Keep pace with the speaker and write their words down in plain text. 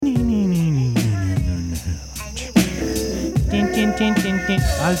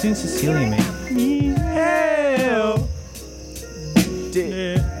I was doing Cecilia, mate. Hell.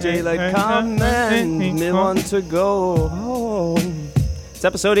 Daylight come and me want to go home. It's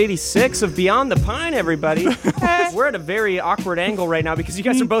episode 86 of Beyond the Pine, everybody. We're at a very awkward angle right now because you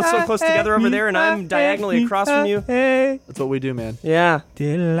guys are both so close together over there and I'm diagonally across from you. That's what we do, man. Yeah.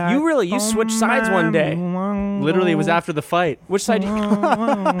 You switched sides one day. Literally, it was after the fight. Which side?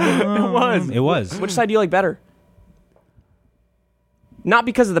 It was. Which side do you like better? Not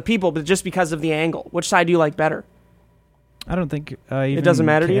because of the people, but just because of the angle. Which side do you like better? I don't think I even doesn't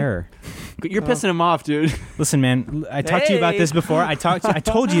matter to you? care. You're pissing him off, dude. Listen, man, I talked to you about this before. I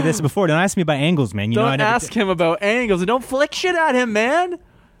told you this before. Don't ask me about angles, man. Don't ask him about angles and don't flick shit at him, man.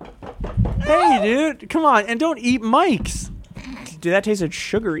 Hey, dude, come on, and don't eat mics. Dude, that tasted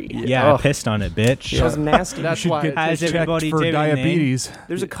sugary. Yeah, I pissed on it, bitch. It was nasty. That's why it How's tastes everybody for doing, diabetes.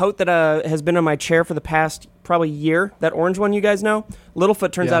 There's a coat that has been on my chair for the past probably year. That orange one you guys know.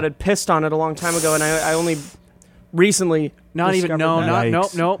 Littlefoot turns out had pissed on it a long time ago, and I only recently not discovered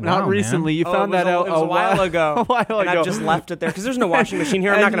that. not recently. You found that out a while ago. A while ago. And I've just left it there because there's no washing machine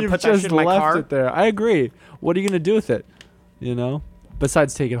here. I'm And not going to you've put that just shit in my left car. it there. I agree. What are you going to do with it? You know,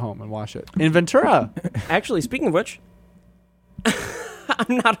 besides take it home and wash it in Ventura. Actually, speaking of which,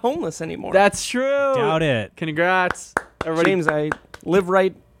 I'm not homeless anymore. That's true. Doubt it. Congrats, everybody. James, I live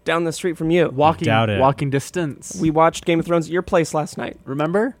right down the street from you. Walking distance. We watched Game of Thrones at your place last night.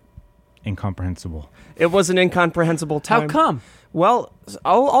 Remember? Incomprehensible. It was an incomprehensible time. How come? Well,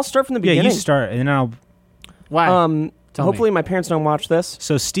 I'll start from the beginning. Yeah, you start, and then I'll... Why? Tell hopefully me. my parents don't watch this.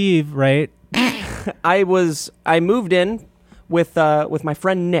 So Steve, right? I moved in with my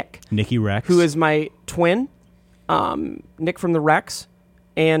friend Nick, Nikki Rex. who is my twin, Nick from the Rex,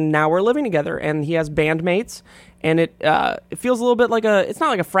 and now we're living together. And he has bandmates, and it feels a little bit like it's not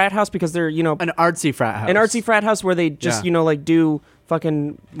like a frat house because they're an artsy frat house. an artsy frat house where they just like do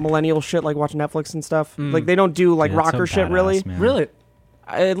fucking millennial shit like watch Netflix and stuff. Like they don't do like Dude, that's rocker so shit badass, really. man. Really?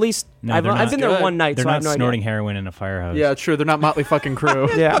 At least No, I've they're not. been there Good. one night, They're so I not have no snorting idea. heroin in a firehouse. Yeah, true. They're not Motley fucking Crew.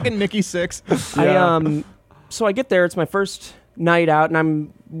 Yeah. Fucking Mickey Six. So I get there. It's my first night out,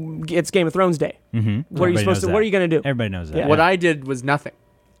 and it's Game of Thrones day. Mm-hmm. What are you supposed to? What are you gonna do? Everybody knows that. Yeah. What I did was nothing.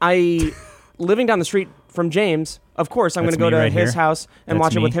 Living down the street from James, of course, I'm going That's to go me to right his here. house and That's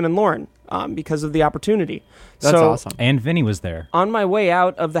watch it with me. him and Lauren because of the opportunity. That's so awesome. And Vinny was there. on my way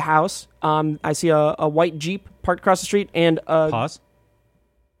out of the house, I see a white Jeep parked across the street and Pause.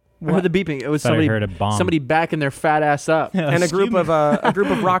 I heard the beeping. It was Thought I somebody. heard a bomb. Somebody backing their fat ass up. and a group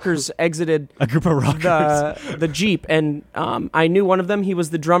of rockers exited A group of rockers. the Jeep, and I knew one of them. He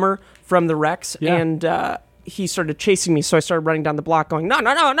was the drummer from the Rex, Yeah. and he started chasing me. So I started running down the block, going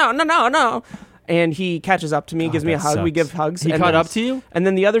no. And he catches up to me, gives me a that hug. We sucks. give hugs. He and caught then- up to you? And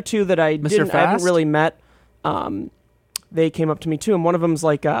then the other two that I haven't Fast? really met, they came up to me too. And one of them's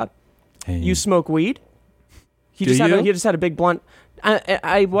like, Hey. "You smoke weed?" He Do just you? he just had a big blunt.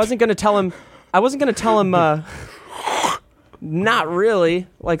 I wasn't gonna tell him. Not really.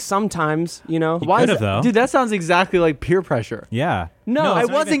 Like sometimes, Why could've, is though. Dude, that sounds exactly like peer pressure. Yeah. No, I it's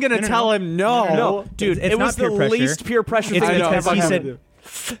not wasn't even- going to tell him no. No, dude, It's it not was the peer pressure. least peer pressure It's thing I know, that's because ever he happened.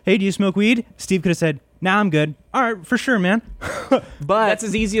 said, "Hey, do you smoke weed?" Steve could have said, "Nah, I'm good." All right, for sure, man. But That's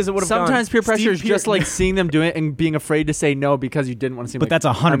as easy as it would have gone. sometimes peer pressure Steve is just like seeing them do it and being afraid to say no because you didn't want to seem But like that's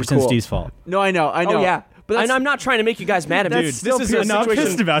 100% I'm cool. Steve's fault. No, I know. Oh yeah, But and I'm not trying to make you guys mad at me. That's still This is a No, I'm situation.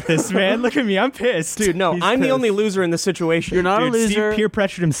 pissed about this, man. Look at me, I'm pissed. Dude, no, He's I'm the pissed. only loser in this situation. You're not Dude, a loser. Steve peer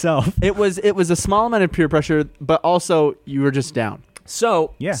pressured himself. It was a small amount of peer pressure, but also you were just down.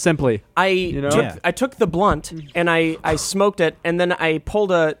 So Yeah. Simply. I know? Yeah. I took the blunt and I smoked it, and then I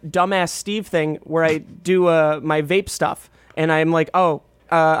pulled a dumbass Steve thing where I do my vape stuff, and I'm like,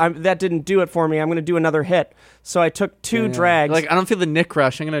 that didn't do it for me. I'm going to do another hit. So I took two drags. Like I don't feel the Nick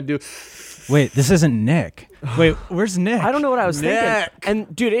rush. I'm gonna do. Wait, this isn't Nick. Wait, where's Nick? I don't know what I was thinking. Nick.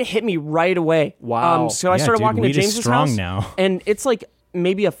 And dude, it hit me right away. Wow. So I Yeah, started dude, walking to weed is James's strong house, now. and it's like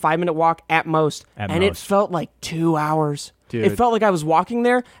maybe a 5-minute walk at most, and it most. felt like 2 hours. Dude. It felt like I was walking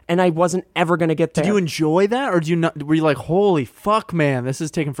there, and I wasn't ever going to get there. Did you enjoy that, or do you not? Were you like, holy fuck, man, this is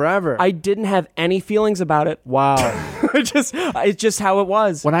taking forever? I didn't have any feelings about it. wow. It's just how it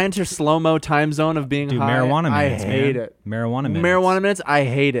was. When I enter slow mo time zone of being Dude, high, marijuana I minutes, hate man. it. Marijuana minutes. Marijuana minutes, I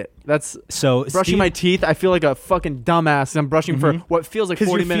hate it. That's So brushing my teeth. I feel like a fucking dumbass. I'm brushing for what feels like because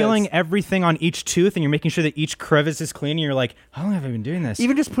 40 you're minutes. feeling everything on each tooth, and you're making sure that each crevice is clean. And you're like, how long have I been doing this?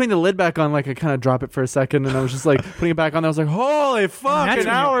 Even just putting the lid back on, like I kind of drop it for a second, and I was just like putting it back on. I was like, holy fuck, And an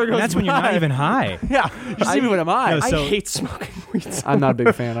hour goes that's when you're not by. even high. Yeah, you see me when I'm high. No, so- I hate smoking weed. I'm not a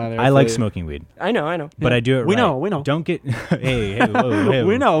big fan either. I like smoking weed, I know. but I do it We right. know, we know. Don't get hey, whoa.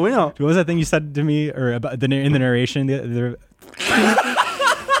 We know. What was that thing you said to me, or about in the narration? In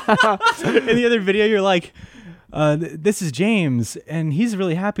the other video, you're like, this is James, and he's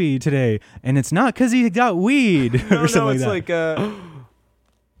really happy today, and it's not because he got weed or something it's like that. like,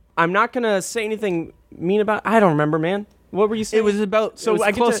 I'm not going to say anything mean about I don't remember, man. What were you saying? It was about. So it was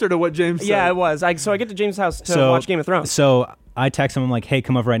I get closer to what James said. Yeah, it was. So I get to James' house to watch Game of Thrones. So I text him, I'm like, hey,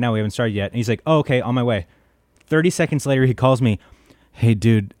 come over right now. We haven't started yet. And he's like, oh, okay, on my way. 30 seconds later, he calls me, hey,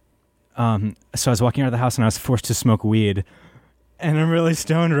 dude, so I was walking out of the house and I was forced to smoke weed, and I'm really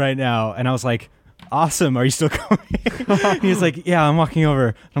stoned right now. And I was like, awesome. Are you still coming? He was like, yeah, I'm walking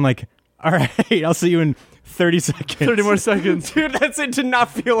over. I'm like, all right, I'll see you in 30 seconds. 30 more seconds. Dude, it did not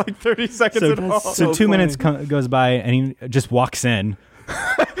feel like 30 seconds at all. So 2 minutes goes by, and he just walks in.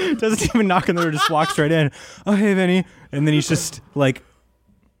 Doesn't even knock on the door, just walks right in. Oh, hey, Vinny. And then he's just like...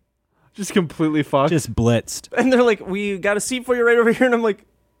 Just completely fucked. Just blitzed. And they're like, we got a seat for you right over here. And I'm like,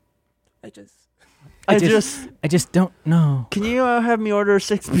 I just don't know. Can you have me order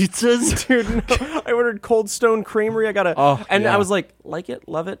 6 pizzas? dude, no. I ordered Cold Stone Creamery. I got to... I was like it,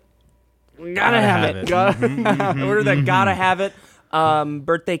 love it. Gotta have it. I ordered that gotta have it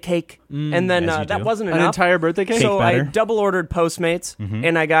birthday cake, and then that wasn't enough. An entire birthday cake. So I batter. double ordered Postmates,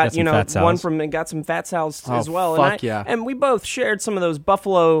 and I got Fat Sal's. got some Fat Sal's as well. Fuck And we both shared some of those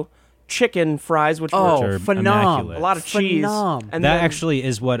buffalo chicken fries, which were phenomenal. a lot of cheese. And that then, actually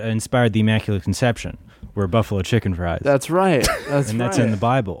is what inspired the Immaculate Conception, were buffalo chicken fries. That's right. That's in the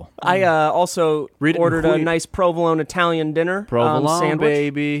Bible. I also ordered a nice provolone Italian dinner provolone sandwich.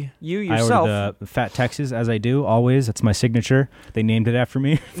 Baby. You yourself. I ordered Fat Texas, as I do always. That's my signature. They named it after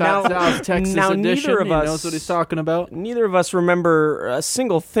me. Fat South Texas edition. Neither of us He knows what he's talking about. Neither of us remember a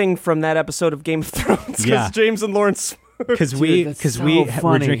single thing from that episode of Game of Thrones because James and Lawrence. Because we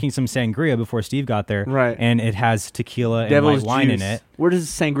were drinking some sangria before Steve got there, right? And it has tequila and white wine in it. Where does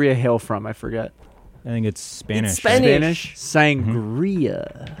sangria hail from? I forget. I think it's Spanish. It's Spanish.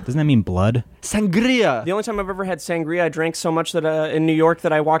 Sangria. Doesn't that mean blood? Sangria. The only time I've ever had sangria, I drank so much that in New York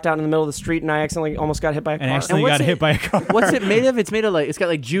that I walked out in the middle of the street and I accidentally almost got hit by a car. And accidentally got hit by a car. What's it made of? It's made of like, it's got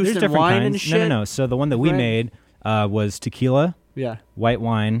like juice There's and wine kinds. and shit. No. So the one that we made was tequila, white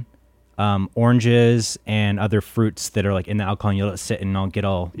wine, oranges, and other fruits that are like in the alcohol, and you let it sit and all get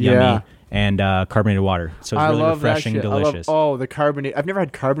all yummy, and carbonated water. So it's really refreshing, delicious. The carbonate. I've never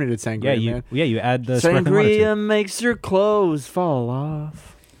had carbonated sangria, man. You add the sparkling water Sangria makes your clothes fall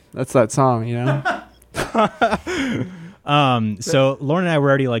off. That's that song, you know? So Lauren and I were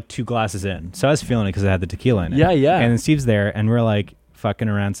already like 2 glasses in. So I was feeling it because I had the tequila in it. Yeah. And then Steve's there, and we're like fucking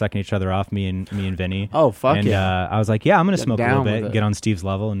around, sucking each other off, me and Vinny. Oh, fuck and, yeah. I was like, yeah, I'm going to smoke a little bit, get on Steve's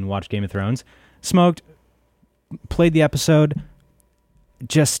level, and watch Game of Thrones. Smoked, played the episode,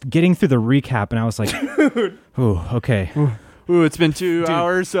 just getting through the recap, and I was like, ooh, okay. Ooh, it's been 2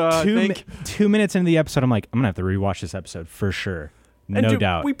 hours. 2 minutes into the episode, I'm like, I'm going to have to rewatch this episode for sure. No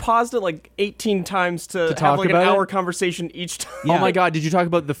doubt. We paused it like 18 times to talk have like an about hour conversation each time. Oh my God, did you talk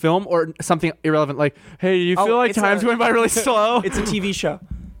about the film or something irrelevant? Like, hey, do you feel like time's going by really slow? It's a TV show.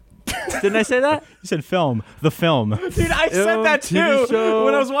 Didn't I say that? You said film. The film. Dude, I said that too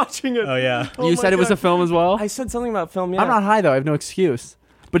when I was watching it. Oh, yeah. You said it was a film as well? I said something about film, yeah. I'm not high, though. I have no excuse.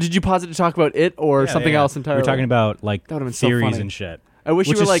 But did you pause it to talk about it or something else entirely? We're talking about like that would've been so theories funny. and shit. I wish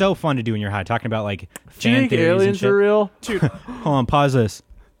which you were is like, so fun to do when you're high, talking about like do you fan think theories and aliens shit. are real? Dude, hold on, pause this.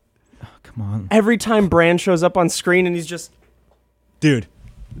 Oh, come on. Every time Bran shows up on screen and he's just... Dude.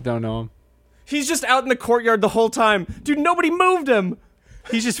 Don't know him. He's just out in the courtyard the whole time. Dude, nobody moved him.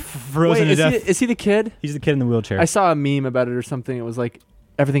 He's just frozen to death. Is he the kid? He's the kid in the wheelchair. I saw a meme about it or something. It was like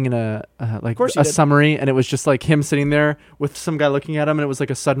everything in a did. summary, and it was just like him sitting there with some guy looking at him, and it was like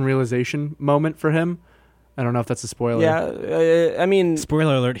a sudden realization moment for him. I don't know if that's a spoiler. Yeah, I mean...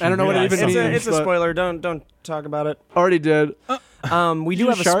 Spoiler alert. I don't know what it even means. It's a spoiler. Don't talk about it. Already did. We do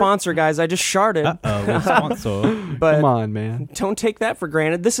have a sponsor, guys. I just sharted. Uh-oh, sponsor. But come on, man. Don't take that for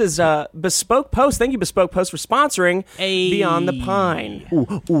granted. This is Bespoke Post. Thank you, Bespoke Post, for sponsoring Beyond the Pine.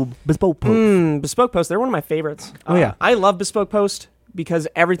 Ooh, Bespoke Post. Bespoke Post. They're one of my favorites. Oh, yeah. I love Bespoke Post because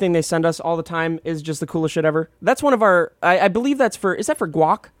everything they send us all the time is just the coolest shit ever. That's one of our... I believe that's for... Is that for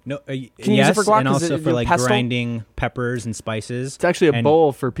guac? No, Can you use it for guac? And also for like pestle? grinding peppers and spices. It's actually a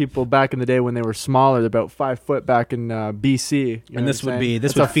bowl for people back in the day when they were smaller. They're about 5 foot back in BC. You know and this would be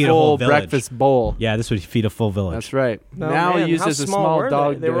it's feed a whole village. Breakfast bowl. Yeah, this would feed a full village. That's right. No, now man, used how as a small small were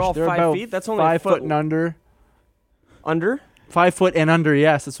dog they? They were all dish. They're 5 about feet? That's only 5 a foot foot and under. Under? 5 foot and under.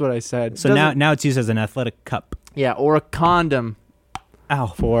 Yes, that's what I said. So now it's used as an athletic cup. Yeah, or a condom. Ow.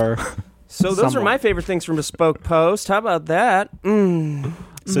 For so those are my favorite things from Bespoke Post. How about that?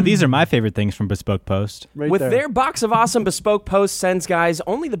 So these are my favorite things from Bespoke Post. right With there. their box of awesome Bespoke Post sends guys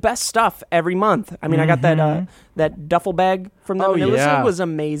only the best stuff every month. I mean, I got that duffel bag from them. Oh, and it yeah. was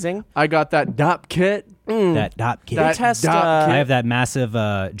amazing. I got that DOP kit. That dot kit. That test, DOP I kit. have that massive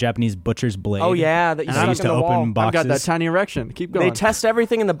Japanese butcher's blade. Oh, yeah, that you And I stuck used in to the wall. open boxes. I've got that tiny erection. Keep going. They test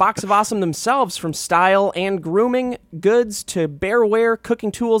everything in the Box of Awesome themselves, from style and grooming goods to bearware,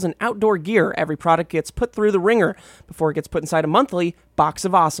 cooking tools, and outdoor gear. Every product gets put through the ringer before it gets put inside a monthly Box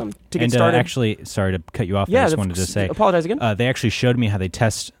of Awesome. To get And started, actually, sorry to cut you off. Yeah, I just wanted to say. apologize again. They actually showed me how they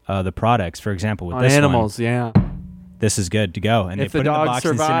test the products. For example, with on this animals, one, yeah. this is good to go. And If they the put it in the dog box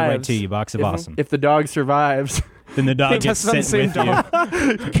and send it right survives- to you. Box of Awesome. If the dog survives, Then the dog They gets tested on sent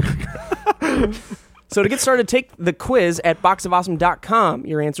the with same you. So to get started, take the quiz at boxofawesome.com.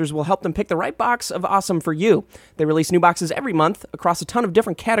 Your answers will help them pick the right box of awesome for you. They release new boxes every month across a ton of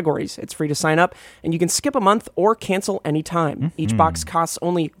different categories. It's free to sign up, and you can skip a month or cancel anytime. Each box costs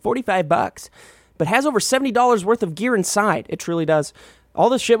only $45, but has over $70 worth of gear inside. It truly does. All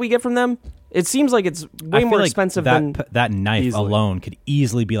the shit we get from them, it seems like it's I way feel more like expensive that, than... that knife Easily. alone could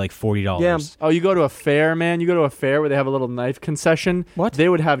easily be like $40. Yeah. oh, you go to a fair, man. You go to a fair where they have a little knife concession. What? They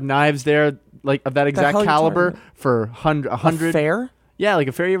would have knives there, like of that exact hell are you caliber talking for A 100. fair? Yeah, like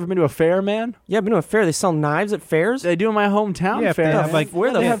a fair. You ever been to a fair, man? Yeah, I've been to a fair. They sell knives at fairs? They do in my hometown Yeah, fair. they have man. like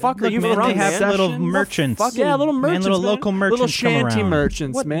Where the they have- fuck are look, you man, from, They have man? little Session? merchants. fucking- Yeah, little merchants, little man. local little merchants come shanty around.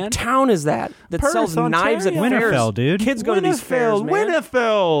 merchants, What man. town is that Perth, sells knives at Ontario. fairs? Winterfell, dude. Kids go to these fairs, man.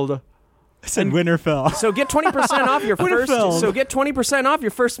 Winterfeld. I said Winterfell. So get 20% off your first. Winterfeld. So get 20% off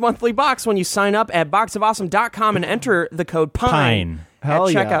your first monthly box when you sign up at boxofawesome.com and enter the code PINE. Hell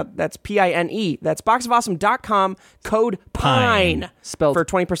at yeah. checkout. That's PINE. That's boxofawesome.com, code PINE. Spelled- for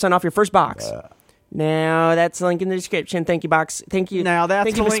 20% off your first box. Now that's the link in the description. Thank you, Box. Thank you. Now that's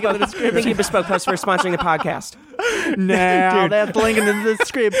Thank you, the link in the Bespoke- description. Thank you, Bespoke Post, for sponsoring the podcast. Now that's the link in the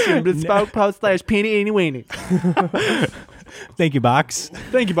description. Bespoke post / peeny weeny. Thank you, Box.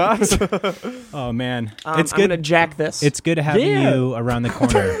 Thank you, boss. Oh man, It's I'm gonna jack this. It's good having Yeah. you around the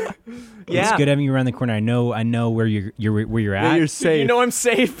corner. yeah. It's good having you around the corner. I know where you're at. You're safe. You know I'm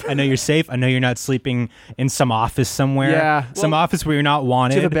safe. I know you're safe. I know you're not sleeping in some office somewhere. Yeah. Some office where you're not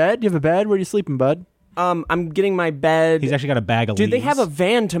wanted. Do you have a bed? Do you have a bed? Where are you sleeping, bud? I'm getting my bed. He's actually got a bag of Dude, they leaves. have a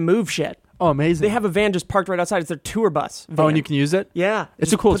van to move shit. Oh, amazing. They have a van just parked right outside. It's their tour bus. Oh, van. and you can use it? Yeah.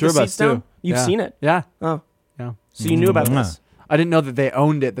 It's Just a cool put the tour bus, seats down. too. You've Yeah. seen it. Yeah. Oh, Yeah. so you knew about Mwah. this. I didn't know that they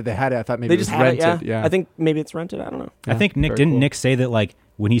owned it, that they had it. I thought maybe They it was just had rented. it. Yeah. I think maybe it's rented. I don't know. I think Nick very didn't cool. Nick say that like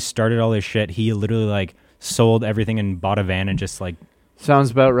when he started all this shit, he literally like sold everything and bought a van and just like Sounds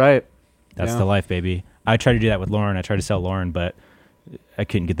about right. that's Yeah. the life, baby. I tried to do that with Lauren. I tried to sell Lauren, but I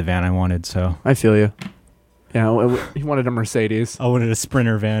couldn't get the van I wanted, so I feel you. Yeah, he wanted a Mercedes. I wanted a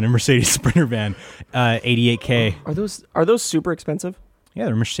Sprinter van, a Mercedes Sprinter van, 88K. Are those super expensive? Yeah,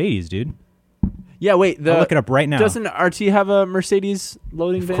 they're Mercedes, dude. Yeah, wait. I'll look it up right now. Doesn't RT have a Mercedes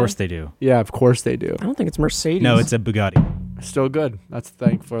loading van? Of course they do. Yeah, of course they do. I don't think it's Mercedes. No, it's a Bugatti. Still good. That's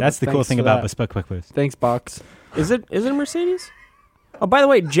thankful. That's the cool thanks thing for about that. Bespoke Quickboost. Thanks, Box. Is it a Mercedes? Oh, by the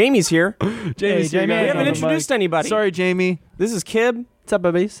way, Jamie's here. Jamie's Jamie. here, We guys, haven't on the introduced mic. anybody. Sorry, Jamie. This is Kib. What's up,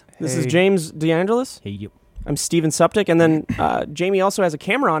 babies? This is James DeAngelis. Hey, you. I'm Steven Suptic, and then Jamie also has a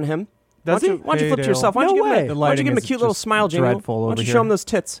camera on him. Does why he? don't you Hey, flip to Dale. yourself? Why don't No you give way. him The why don't you give him a lighting is cute little just smile, Jamie? dreadful Why don't over you here. show him those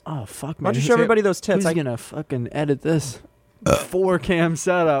tits? Oh, fuck, Why man. don't you show everybody those tits? Who's gonna fucking edit this? 4-cam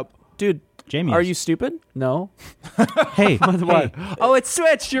setup. Dude, Jamie. are you stupid? No. Hey, What? hey. Oh, it's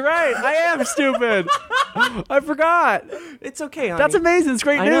switched. You're right. I am stupid. I forgot. It's okay, honey. That's amazing. It's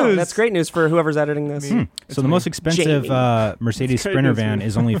great I news. know. That's great news for whoever's editing this. So the most expensive Jamie. Mercedes It's great Sprinter news, van man.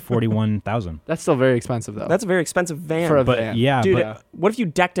 is only $41,000. That's still very expensive, though. That's a very expensive van. for a But van. yeah, Dude, but what if you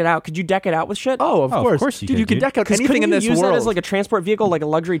decked it out? Could you deck it out with shit? Oh, of course. you Dude, could, you can dude. deck out 'Cause anything couldn't in you this use world. that as like a transport vehicle, like a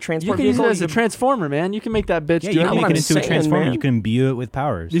luxury you transport can use vehicle? it as a transformer, man. You can make that bitch yeah, do you can make what it I'm into a saying, transformer. man. You can imbue it with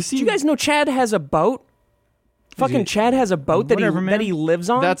powers. You see, Do you guys know Chad has a boat? Fucking Chad has a boat Whatever, man. that he lives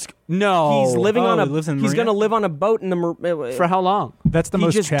on. that's no. he's living Oh, on a. he lives in the he's marina? gonna live on a boat in the. for how long? That's the He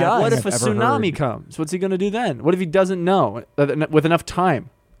most just Chad does. thing What if a I've ever tsunami heard. comes? What's he gonna do then? What if he doesn't know with enough time?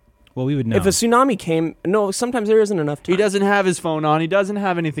 Well, we would know. If a tsunami came, no. Sometimes there isn't enough time. He doesn't have his phone on. He doesn't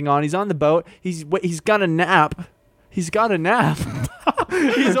have anything on. He's on the boat. He's got a nap. He's got a nap.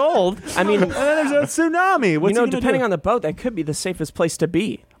 He's old. I mean, And then there's a tsunami. What's he gonna depending do? on the boat, that could be the safest place to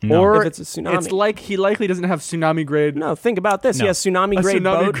be. No. Or if it's a tsunami. It's like he likely doesn't have tsunami grade. No, think about this. No. He has tsunami grade tsunami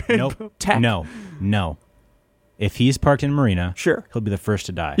boat. grade nope. Tech. No. If he's parked in a marina, Sure. he'll be the first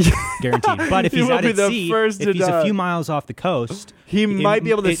to die, guaranteed. But if He he's will out be at the sea, first if to he's die. a few miles off the coast, He might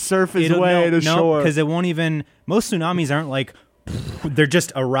be able to surf his way to shore. because it won't even. Most tsunamis aren't like they're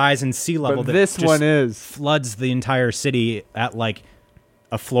just a rise in sea level But that this just one is. floods the entire city at like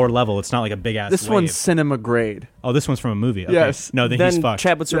a floor level. It's not like a big ass. This wave. one's cinema grade. Oh, this one's from a movie. Okay. Yes. No, then Then he's fucked.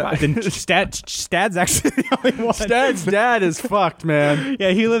 Chad would survive. Then Stad's actually the only one. Stad's dad is fucked, man.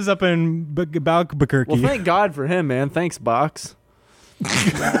 Yeah, he lives up in Albuquerque. Well, thank God for him, man. Thanks, Box.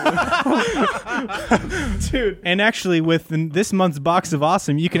 Dude. And actually, with this month's box of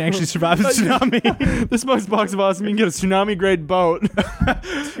awesome, you can actually survive a tsunami This month's box of awesome. You can get a tsunami grade boat.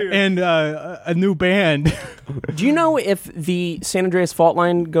 and a new band. Do you know if the San Andreas fault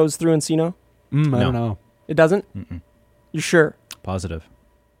line goes through Encino? I No. don't know. It doesn't? Mm-mm. You sure? Positive.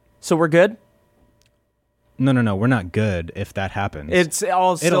 So we're good? No. We're not good if that happens. It's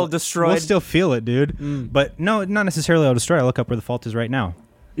all still It'll- destroyed. We'll still feel it, dude. Mm. But no, not necessarily. I'll destroy. I look up where the fault is right now.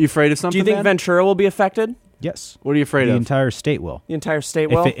 You afraid of something? Do you think man? Ventura will be affected? Yes. What are you afraid The of? entire state will. The entire state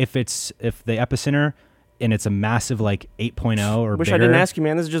will? If the epicenter and it's a massive like 8.0 or Wish bigger. I didn't ask you,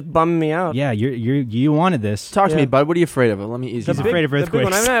 man. This is just bumming me out. Yeah, you wanted this. Talk to Yeah. me, bud. What are you afraid of? Let me ease you. I'm mind. afraid of The big one.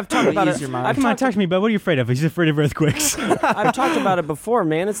 earthquakes. I've talked about Ease it. your mind. I've Come on, talked, talk to me, bud. What are you afraid of? He's afraid of earthquakes. I've talked about it before,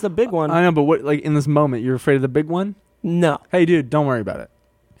 man. It's the big one. I know, but what? Like in this moment, you're afraid of the big one? No. Hey, dude, don't worry about it.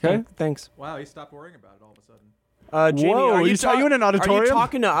 Okay. Thanks. Wow, he stopped worrying about it all of a sudden. Jamie, Whoa, are you, are you in an Are auditorium? you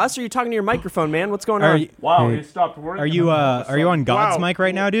talking to us or are you talking to your microphone, man? What's going Are on? you, Wow, he stopped worrying. are you on God's mic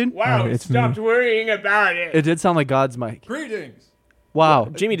right now, dude? Wow, he it's stopped worrying about it. It did sound like God's mic. Greetings. Wow,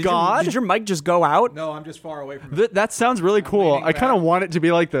 Jamie, did God. your mic just go out? No, I'm just far away from it. That sounds really cool. leaning I kind of back. want it to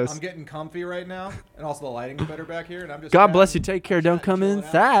be like this. I'm getting comfy right now, and also the lighting's better back here, and I'm just. God bless you. Take care. Don't come in.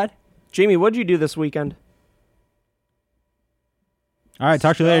 Thad. Jamie, what'd you do this weekend? All right,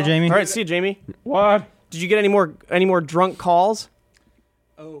 talk to you later, Jamie. All right, see you, Jamie. What? Did you get any more drunk calls?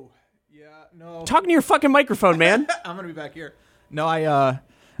 Oh, yeah, no. Talking to your fucking microphone, man. I'm gonna be back here. No, I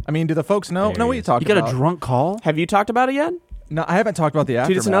mean, do the folks know? There No, he what you is. talking You got about? a drunk call? Have you talked about it yet? No, I haven't talked about the aftermath.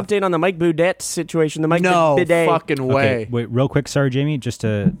 Dude, it's an update on the Mike Boudet situation. The Mike No Bidet. fucking way. Okay, wait, real quick, sorry, Jamie, just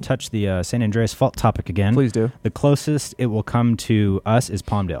to touch the San Andreas fault topic again. Please do. The closest it will come to us is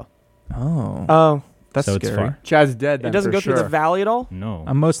Palmdale. Oh, Oh, that's so it's scary. far. Chad's dead. Then, it doesn't for go through sure. the valley at all? No.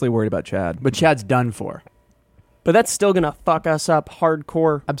 I'm mostly worried about Chad. But Chad's done for. But that's still going to fuck us up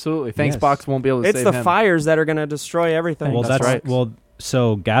hardcore. Absolutely. Thanks, Yes. Box won't be able to It's save the him. fires that are going to destroy everything. well, That's right. Well,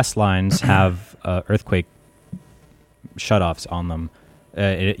 so gas lines have earthquake shutoffs on them.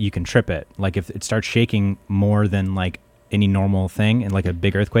 You can trip it. Like if it starts shaking more than like any normal thing, and like a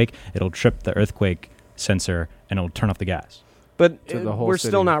big earthquake, it'll trip the earthquake sensor and it'll turn off the gas. But To the whole we're city.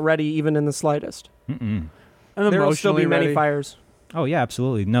 still not ready even in the slightest. Mm-mm. I'm There will still be emotionally many ready. fires. Oh yeah,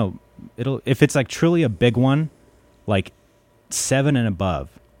 absolutely. No, it'll if it's like truly a big one, like 7 and above,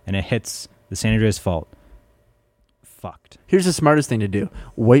 and it hits the San Andreas fault. Fucked. Here's the smartest thing to do.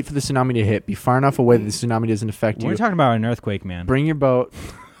 Wait for the tsunami to hit. Be far enough away that the tsunami doesn't affect We're you. talking about an earthquake, man. Bring your boat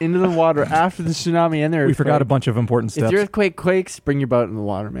into the water after the tsunami and the We forgot a earthquake. bunch of important If steps. the earthquake quakes, bring your boat in the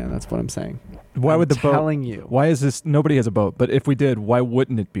water, man. That's what I'm saying. Why would the I'm boat? telling you. Why is this? Nobody has a boat, but if we did, why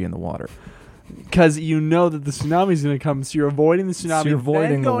wouldn't it be in the water? Because you know that the tsunami's going to come, so you're avoiding the tsunami, you're avoiding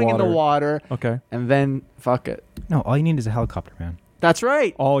then the going in the water, Okay, and then fuck it. No, all you need is a helicopter, man. That's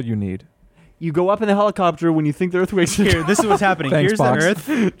right. all you need. You go up in the helicopter when you think the earthquake's Here, this is what's happening. Thanks, Here's Box.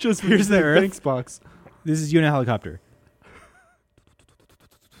 the Earth. Just Here's the Earth. Thanks, Box. This is you in a helicopter.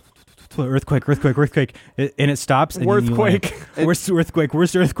 Earthquake, and it stops. And then you land. Worthquake. Worst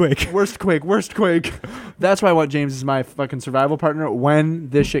earthquake. Worst quake. That's why I want James as my fucking survival partner when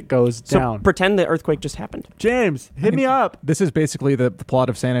this shit goes So down. pretend the earthquake just happened. James, hit me up. This is basically the plot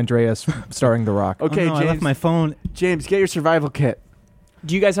of San Andreas, starring The Rock. Okay, Oh, no, I left James. my phone. James, get your survival kit.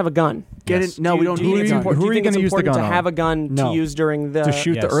 Do you guys have a gun? Get Yes. it. No, we don't Do you need think a it's gun. important- Who do are you you think gonna it's use the important gun to on? have a gun No. to use during the To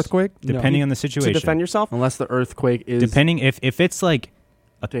shoot the Yes. earthquake. No. Depending on the to situation. defend yourself? Unless the earthquake is Depending if it's like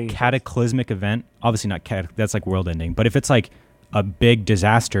a dangerous. cataclysmic event, obviously not that's like world ending, but if it's like a big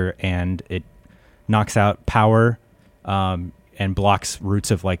disaster and it knocks out power and blocks routes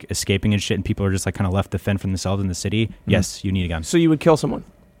of like escaping and shit, and people are just like kind of left to fend for themselves in the city, yes, you need a gun. So you would kill someone.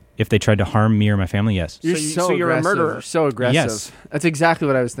 If they tried to harm me or my family, yes. You're So you're a aggressive. murderer. So aggressive. Yes. That's exactly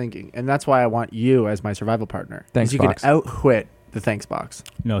what I was thinking, and that's why I want you as my survival partner. 'Cause Thanks, you Box. can outwit the thanks box.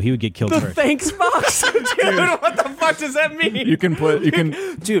 No, he would get killed first. Thanks box. Dude, what the fuck does that mean? You can put. You can.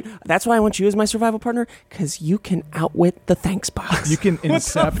 Dude, that's why I want you as my survival partner, because you can outwit the thanks box. You can what the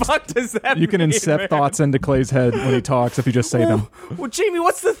incept. fuck does that mean? You can incept man? thoughts into Clay's head when he talks if you just say them. Well, Jamie,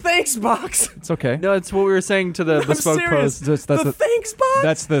 what's the thanks box? It's okay. No, it's what we were saying to the I'm bespoke serious. post. That's the thanks box?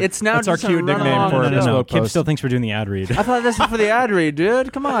 that's the. It's now that's our just a cute run nickname along for the a show. bespoke Kip post. still thinks we're doing the ad read. I thought this was for the ad read,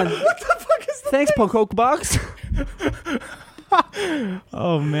 dude. Come on. What the fuck is the Thanks, Poke Box.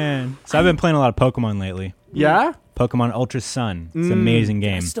 Oh man! So I've been playing a lot of Pokemon lately. Yeah, Pokemon Ultra Sun. It's an amazing I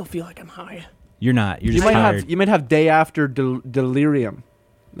game. still feel like I'm high. You're not. You're you just might tired. have day after delirium.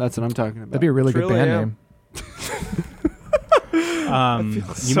 That's what I'm talking about. That'd be a really Truly, good band yeah. name. You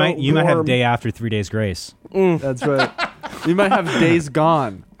so might have warm. day after 3 days grace. That's right. You might have days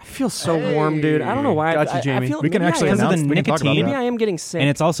gone. I feel so warm, dude. I don't know why. Got you, I Jamie. feel, We can maybe actually I am, Because of announce. the We can talk about nicotine. maybe that. I am getting sick. And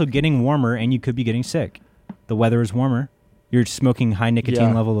it's also getting warmer, and you could be getting sick. The weather is warmer. You're smoking high nicotine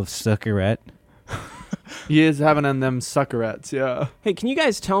Yeah. level of cigarette. He is having on them suckerettes, yeah. Hey, can you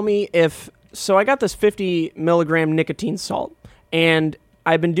guys tell me if... So I got this 50 milligram nicotine salt, and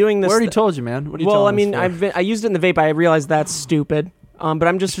I've been doing this... We already told you, man. What are you well, I telling us mean, for? I used it in the vape. I realized that's stupid. But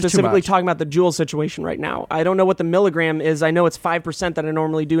I'm just It's just too specifically much. talking about the Juul situation right now. I don't know what the milligram is. I know it's 5% that I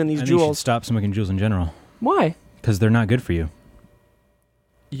normally do in these I think you should Juuls. stop smoking Juuls in general Why? because they're not good for you.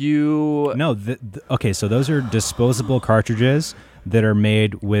 You... No, okay, so those are disposable cartridges that are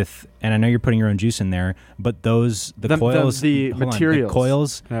made with, and I know you're putting your own juice in there, but those The coils, the hold on, materials. the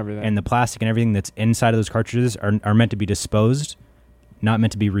coils and everything. and the plastic and everything that's inside of those cartridges are meant to be disposed, not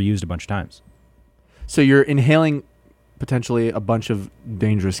meant to be reused a bunch of times. So you're inhaling potentially a bunch of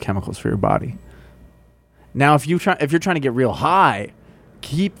dangerous chemicals for your body. Now, if you're trying to get real high,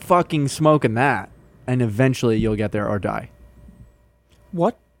 keep fucking smoking that, and eventually you'll get there or die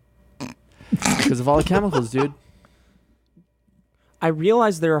What? because of all the chemicals, dude. I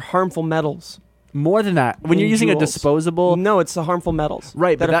realize there are harmful metals. More than that, when In you're using a Juuls. disposable, No, it's the harmful metals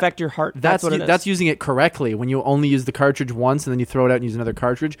Right, that but that- affect your heart. That's what it is. that's using it correctly. When you only use the cartridge once and then you throw it out and use another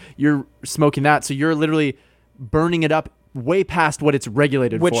cartridge, you're smoking that. So you're literally burning it up way past what it's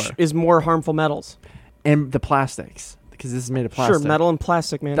regulated which for. is more harmful metals. And the plastics, because this is made of plastic. Sure, metal and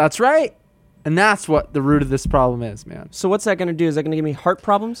plastic, man. That's right. And that's what the root of this problem is, man. So what's that going to do? Is that going to give me heart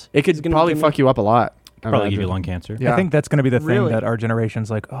problems? It Is could gonna probably give me- fuck you up a lot. Probably give you lung cancer. Yeah. I think that's going to be the thing Really? that our generation's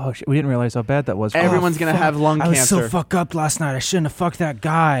like, oh, shit, we didn't realize how bad that was. Everyone's going to have lung I was cancer. so fucked up last night. I shouldn't have fucked that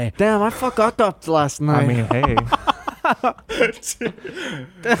guy. Damn, I fucked up last night. I mean, hey.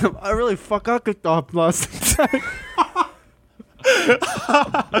 damn, I really fucked up last night.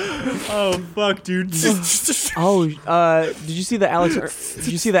 Oh fuck, dude. Oh, did you see the Alex? Did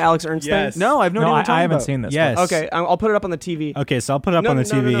you see the Alex Ernst Yes. thing? No, I've no No, idea what I you're talking haven't about. seen this. Yes. Okay, I'll put it up on the TV. Okay, so I'll put it up on the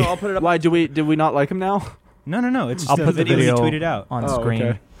TV. No, I'll put it up. Why did we not like him now? No. It's just I'll a put the video video he tweeted out. on Oh, screen.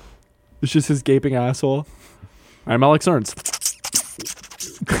 okay. It's just his gaping asshole. I'm Alex Ernst.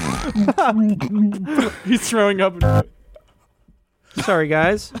 He's throwing up. Sorry,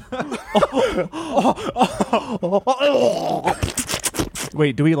 guys.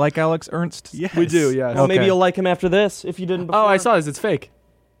 Wait, do we like Alex Ernst? Yes. We do, yes. Well, maybe Okay. you'll like him after this if you didn't before. Oh, I saw this. It's fake.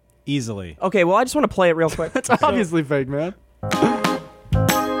 Easily. Okay, well, I just want to play it real quick. It's obviously fake, man.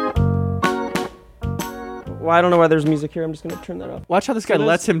 Well, I don't know why there's music here. I'm just going to turn that off. Watch how this guy So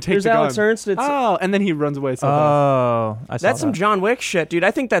lets him take There's the Alex gun. Ernst. It's, Oh, and then he runs away so fast. Oh, I saw that's some that. John Wick shit, dude.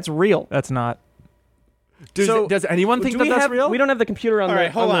 I think that's real. That's not. Does anyone think Do that we that's have- real? We don't have the computer on All the...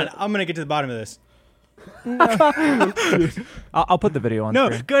 right, hold on. the- I'm gonna get to the bottom of this. I'll put the video on No,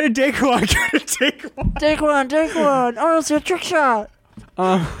 screen. go to Daquan. Go to Daquan. Take one. Oh, it's a trick shot.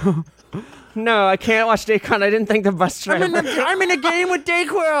 No, I can't watch Daycon. I didn't think the bus driver... I'm in a game with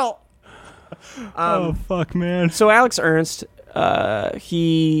Dayquil. Oh fuck, man. So Alex Ernst,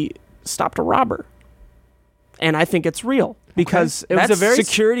 he stopped a robber, and I think it's real because It was that's a very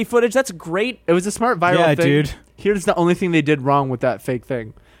security footage. That's great. It was a smart viral Yeah, thing. dude. Here's the only thing they did wrong with that fake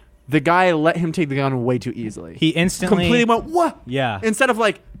thing. The guy let him take the gun way too easily. He instantly completely went, what? Yeah. Instead of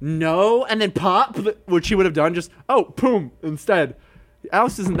like, no, and then pop, which he would have done, just, oh, boom, instead.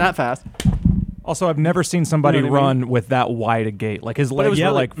 Alex isn't that fast. Also, I've never seen somebody You know what I run with that wide a gate. Like his it legs was were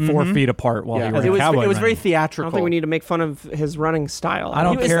really- like 4 feet apart while he Yeah, ran. it was cowboy very running. I theatrical. don't think we need to make fun of his running style. I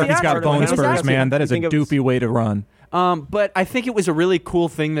don't He was care if he's got theatrical. bone He was spurs, theatrical. man. That is a You think it was- doofy way to run. But I think it was a really cool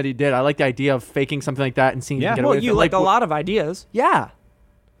thing that he did. I like the idea of faking something like that and seeing Yeah. him get Well, away with you it. like a lot of ideas. Yeah.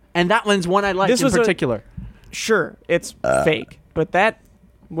 And that one's one I liked This in was a- particular. Sure, it's fake, but that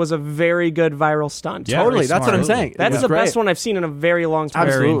was a very good viral stunt. Yeah, Totally. very That's what I'm smart. saying. That's It was the great. best one I've seen in a very long time.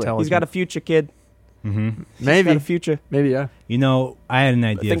 Absolutely. Very He's intelligent. got a future, kid. Mm-hmm. He's got Maybe. a future. Maybe, yeah. You know, I had an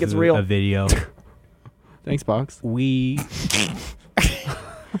idea think for it's real. a video. Thanks, Box. we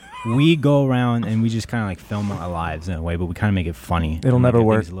go around and we just kind of like film our lives in a way, but we kind of make it funny. It'll And never make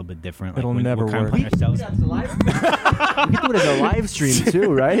work. things a little bit different. It'll we're never kind of work. putting ourselves- We can do it as a live stream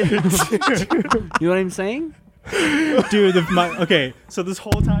too, right? You know what I'm saying? Dude, okay, so this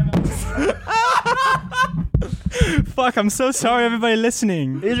whole time fuck, I'm so sorry everybody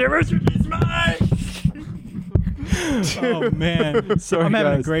listening. Oh man, Sorry, I'm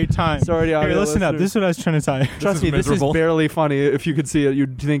having a guys. great time. Sorry, Here, audio listen up. listeners. This is what I was trying to tell you. Trust me, this is miserable. barely funny. If you could see it,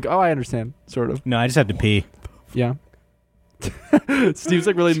 you'd think, "Oh, I understand." Sort of. No, I just have to pee. Yeah. Steve's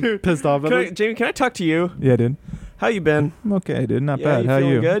like really pissed off. At us. Jamie, can I talk to you? Yeah, dude. How you been? I'm okay, dude. Not Yeah, bad. How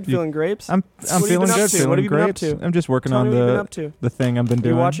feeling you? good? Feeling grapes? I'm have you feeling been up good. to? Feeling What have you been up great. to? I'm just working Tell on me what you've been up to. the thing I've been Are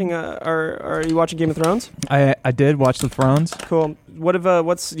doing. you watching? Are you watching Game of Thrones? I did watch the Thrones. Cool. What have?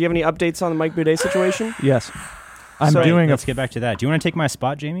 Do you have any updates on the Mike Boudet situation? Yes, I'm So- doing Let's get back to that. Do you want to take my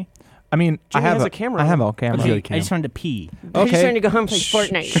spot, Jamie? I mean, Jamie I have has a camera I have on. a camera. Okay. I just wanted to pee. He's Okay. trying to go home and play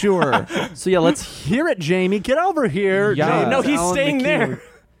Fortnite. Sure. So yeah, let's hear it, Jamie. Get over here. Yeah. James No, he's Allen staying McKeown. there.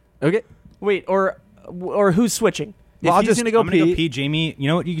 Okay. Wait, or who's switching? If I'll he's just- gonna go I'm gonna pee, go pee, Jamie. You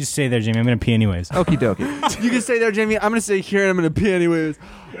know what? You can stay there, Jamie. I'm gonna pee anyways. Okie dokie. you can stay there, Jamie. I'm gonna stay here and I'm gonna pee anyways.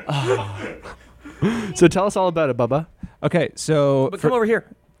 So tell us all about it, Bubba. Okay, so But come over here.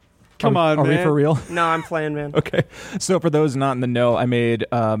 Come on, are we man. for real? No, I'm playing, man. Okay, so for those not in the know, I made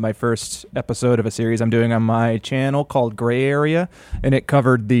my first episode of a series I'm doing on my channel called Gray Area, and it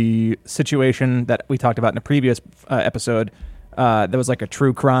covered the situation that we talked about in a previous episode. That was like a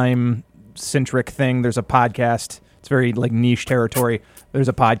true crime centric thing. There's a podcast. It's very like niche territory. There's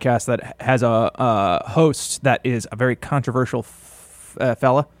a podcast that has a host that is a very controversial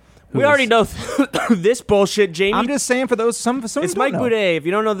fella. We already know this bullshit, Jamie. I'm just saying for those some it's don't Mike know. Boudet. If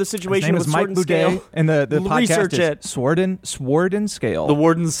you don't know the His situation name with is Mike Sword and Boudet, Scale, and the podcast research is it. Sword and Scale. The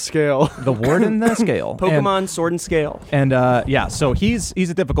warden's scale. The Warden the Scale. Pokemon Sword and Scale. And yeah, so he's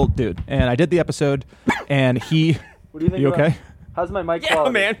a difficult dude. And I did the episode, and he. What do you think? You okay? How's my mic Yeah,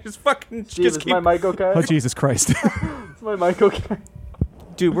 man. Just fucking Steve, just is keep. my mic okay? Oh Jesus Christ! Is my mic okay?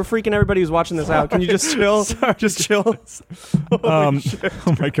 Dude, we're freaking everybody who's watching this out. Can you just chill? Just chill. Oh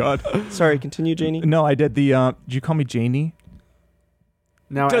my God! Sorry, continue, Janie. No, I did the. Did you call me Janie?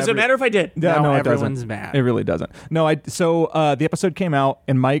 Now Does it matter if I did? Yeah, now no, it everyone's doesn't. mad. It really doesn't. No, so the episode came out,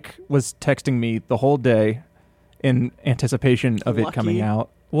 and Mike was texting me the whole day in anticipation of it Lucky. coming out.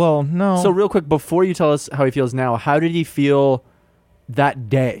 Well, no. So real quick, before you tell us how he feels now, how did he feel that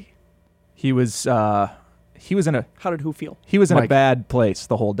day? he was in a How did who feel? a Mike. bad place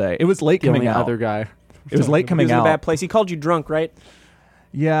the whole day. It was late The coming only out. other guy. It was late He coming was in a out. bad place. He called you drunk, right?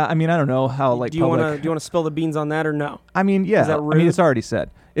 Yeah, I mean, I don't know how like do you public. want to spill the beans on that or no? I mean, yeah. Is that I mean, rude? it's already said.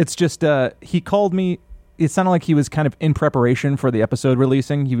 It's just he called me. It sounded like he was kind of in preparation for the episode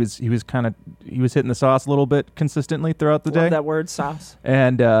releasing. He was hitting the sauce a little bit consistently throughout the Love day, that word, sauce.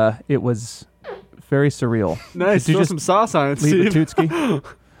 and it was very surreal. Nice. Did you Throw just some sauce on it, Leave Steve. it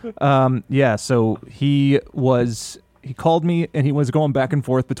Tootski. Yeah. So he called me, and he was going back and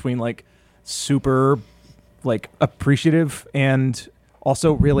forth between like super like appreciative and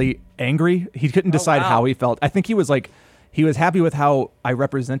also really angry. He couldn't decide wow. how he felt. I think he was happy with how I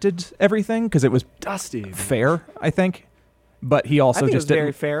represented everything because it was Dusty. fair, I think. But he I also think it was just very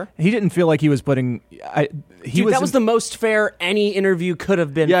didn't. fair. He didn't feel like he was putting. Dude, that was the most fair any interview could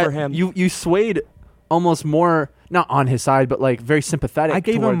have been Yeah, for him. you swayed almost more, not on his side, but like very sympathetic I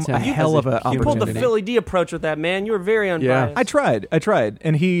gave him towards a him. hell as of a human You pulled the being. Philly D approach with that, man. You were very unbiased. I tried,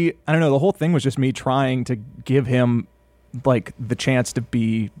 and I don't know. The whole thing was just me trying to give him like the chance to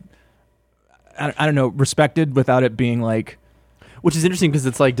be, I don't know, respected without it being like, Which is interesting because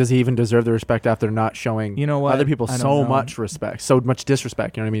it's like, does he even deserve the respect after not showing You know what? other people I don't so know. much respect, so much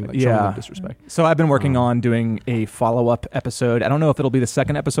disrespect? You know what I mean? Like showing Yeah. them disrespect. So I've been working on doing a follow-up episode. I don't know if it'll be the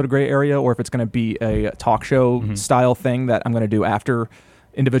second episode of Gray Area or if it's going to be a talk show style thing that I'm going to do after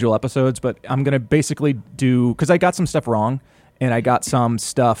individual episodes. But I'm going to basically do, because I got some stuff wrong, and I got some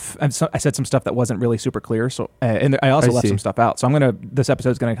stuff. I said some stuff that wasn't really super clear. So and I also I left see. some stuff out. So this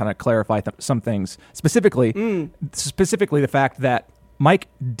episode's going to kind of clarify some things, specifically the fact that Mike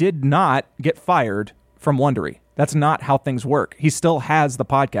did not get fired from Wondery. That's not how things work. He still has the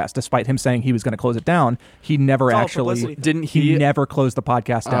podcast, despite him saying he was going to close it down. He never It's all actually publicity. Didn't he he? never closed the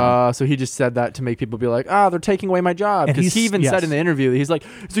podcast down. So he just said that to make people be like, they're taking away my job. And Because he he's- even yes. said in the interview, he's like,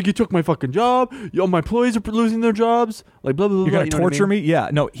 you took my fucking job. All my employees are losing their jobs. Like blah blah blah. You're going to you know what I torture mean? me? Yeah.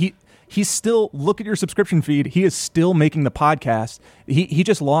 No, he's still, look at your subscription feed. He is still making the podcast. He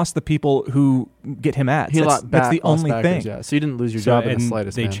just lost the people who get him ads. That's the only thing. Yeah. So you didn't lose your So, job in the and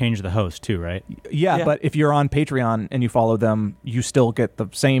slightest. they man. changed the host too, right? Yeah, Yeah. but if you're on Patreon and you follow them, you still get the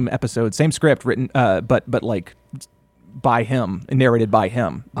same episode, same script written, but like by him and narrated by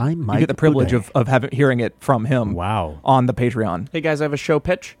him. I'm You Mike get the privilege Boudet. of hearing it from him Wow. on the Patreon. Hey guys, I have a show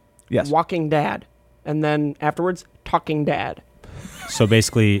pitch. Yes. Walking Dad, and then afterwards, Talking Dad. So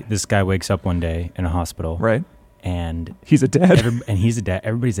basically, this guy wakes up one day in a hospital, Right? and He's a dad. and he's a dad.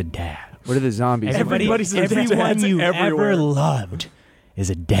 Everybody's a dad. What are the zombies? Everybody's a dad. everyone you Everywhere. ever loved is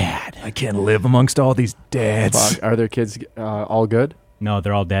a dad. I can't live amongst all these dads. Fuck. Are their kids all good? No,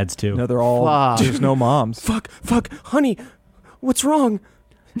 they're all dads too. No, they're all. Fuck. There's no moms. Fuck, honey, what's wrong?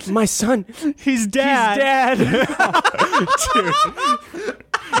 My son, he's dad.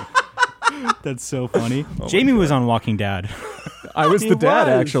 That's so funny. Jamie was on Walking Dad. I was the dad,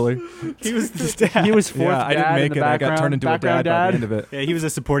 was. actually. He was the dad. He was fourth. Yeah, I didn't dad in make the it. I got background- turned into a dad, background by the end of it. Yeah, he was a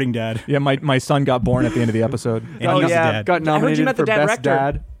supporting dad. Yeah, my son got born at the end of the episode. And Oh, he was yeah. a dad. Got I heard you nominated met for the dad best rector.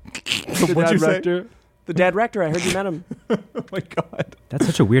 dad. The What'd dad you say? rector. The dad rector. I heard you met him. Oh my god. That's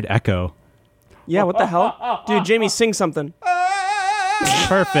such a weird echo. Yeah, what the hell? Dude, Jamie, sing something.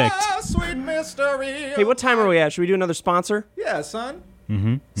 Perfect. Sweet mystery. Hey, what time are we at? Should we do another sponsor? Yeah, son.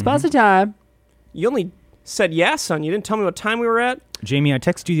 Sponsor time. You only said yes, son. You didn't tell me what time we were at. Jamie, I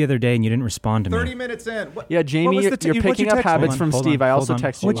texted you the other day and you didn't respond to me. 30 minutes in. What? Yeah, Jamie, was you're, the you're what'd picking you up text me? habits from Hold Steve. on, I also hold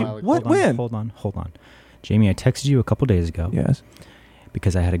on, texted hold you. on, a while ago. What? hold on, When? Hold on. Jamie, I texted you a couple days ago Yes.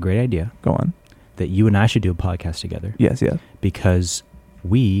 because I had a great idea Go on. that you and I should do a podcast together Yes, yes. because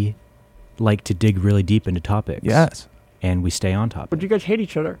we like to dig really deep into topics. Yes. And we stay on topic. But you guys hate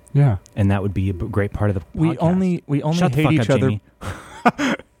each other. Yeah. And that would be a great part of the We podcast. only Shut the hate fuck each up, other.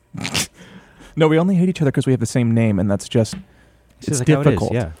 Jamie. No, we only hate each other because we have the same name, and that's just It's it's like how it is,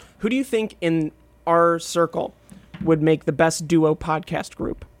 difficult. yeah. Who do you think in our circle would make the best duo podcast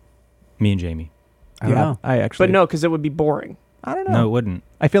group? Me and Jamie. I don't know. I actually. But no, because it would be boring. I don't know. No, it wouldn't.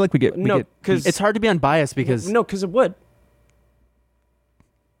 I feel like we get. No, because It's hard to be unbiased because no, because it would.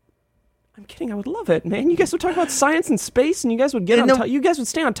 I'm kidding. I would love it, man. You guys would talk about science and space, and you guys would get Yeah, on. no- You guys would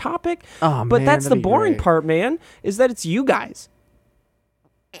stay on topic. oh, But man, that's the that'd be boring great. part, man. Is that it's you guys.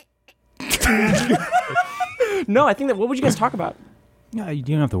 No, I think that. What would you guys talk about? No, you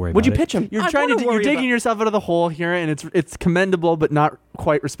don't have to worry Would you about it. pitch him? You're trying to you're digging yourself out of the hole here, and it's commendable but not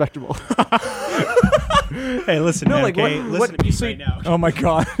quite respectable. Hey, listen, No, man, like, okay? what- Listen what- to me so- right now. Oh my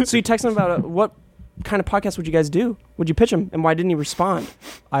god. So you text him about what kind of podcast would you guys do? Would you pitch him, and why didn't he respond?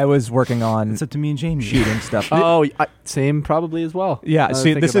 I was working on It's up to me and Jamie. shooting stuff. Oh, same probably as well. Yeah, Now that I see,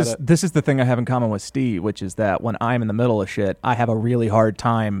 think this about is it. this is the thing I have in common with Steve, which is that when I'm in the middle of shit, I have a really hard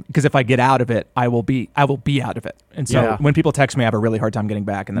time because if I get out of it, I will be out of it. And so Yeah. when people text me, I have a really hard time getting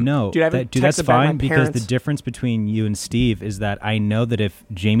back. And then No, Dude, I haven't that's texted back my fine because the parents. difference between you and Steve is that I know that if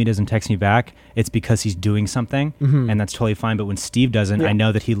Jamie doesn't text me back, it's because he's doing something, and that's totally fine. But when Steve doesn't, Yeah. I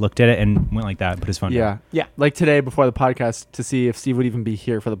know that he looked at it and went like that, put his phone down. Yeah. Yeah. Like today before the podcast to see if Steve would even be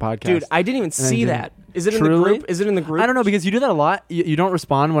here for the podcast. Dude, I didn't even I see didn't. that. Is it in the Truly? group? Is it in the group? I don't know because you do that a lot. You don't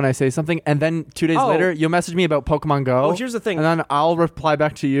respond when I say something, and then 2 days Oh. later you'll message me about Pokemon Go. Oh, here's the thing. and then I'll reply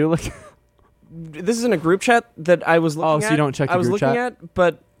back to you like, This is in a group chat that I was looking at. Oh, so you don't check the I was group looking chat? at,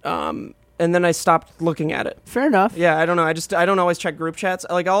 but and then I stopped looking at it. fair enough. Yeah, I don't know. I don't always check group chats.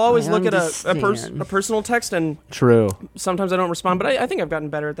 Like I'll always I look at a understand. personal text, and True. sometimes I don't respond. But I think I've gotten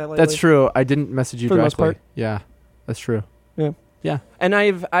better at that lately. That's true. I didn't message you For the most directly. part. Yeah, that's true. And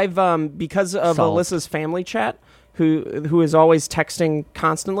I've because of Solved. Alyssa's family chat, who is always texting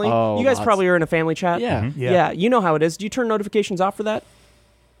constantly. Oh, you guys lots. probably are in a family chat. Yeah. Mhm. Yeah, you know how it is. Do you turn notifications off for that?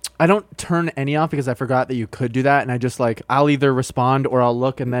 I don't turn any off because I forgot that you could do that, and I just I'll either respond or I'll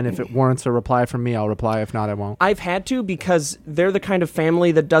look, and then if it warrants a reply from me, I'll reply. If not, I won't. I've had to because they're the kind of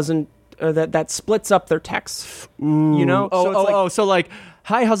family that doesn't that splits up their texts. You know? So like,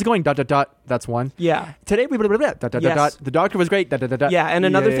 hi, how's it going? ... That's one. Yeah. Today we blah, blah, blah, ... Yes. The doctor was great. ... Yeah, and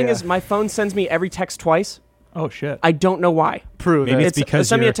another thing yeah. is my phone sends me every text twice. oh shit. I don't know why. Prove Maybe it. it's because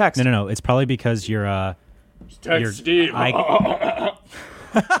send me you're, a text. No. It's probably because you're Text Steve.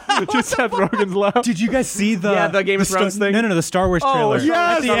 Just Seth Rogen's laugh. Did you guys see the Yeah, the Game of Thrones thing? No, the Star Wars trailer.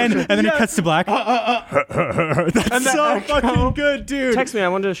 yes! At the end, and then it cuts to black. That's so fucking good, dude. Text me. I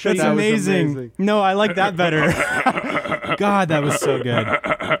wanted to show That's you. That was amazing. amazing. No, I like that better. God, that was so good.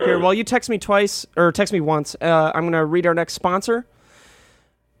 Here, while you text me twice or text me once, I'm going to read our next sponsor.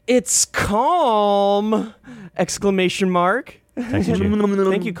 It's Calm! Exclamation mark. Texted you.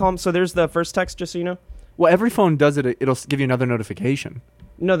 Thank you, Calm. So there's the first text, just so you know. Well, every phone does it. It'll give you another notification.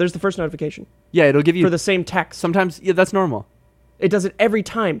 No, there's the first notification Yeah, it'll give you for the same text. sometimes. Yeah, that's normal. It does it every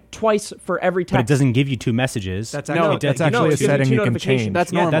time, twice for every text. But it doesn't give you two messages. That's No, actually, it that's does- actually no, a it gives you setting two you can notifications. change.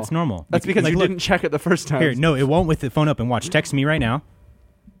 That's Yeah, normal. that's normal. That's because Like, you look, didn't check it the first time. Here, no, it won't with the phone up and watch. Text me right now.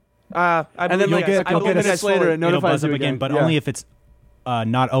 I And then believe you'll you get guys. I a believe couple you minutes guys later, fully. it notifies It'll buzz you up again, but Yeah. only if it's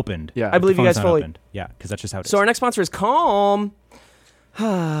not opened. Yeah. I believe The you guys phone's not fully. opened. Yeah, because that's just how it is. So our next sponsor is Calm.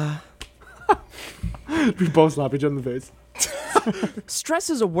 we both slap each other in the face. Stress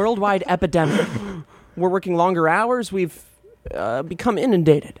is a worldwide epidemic. We're working longer hours. We've become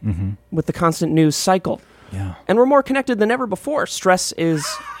inundated with the constant news cycle. Yeah. And we're more connected than ever before. Stress is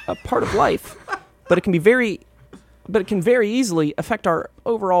a part of life, but it can very easily affect our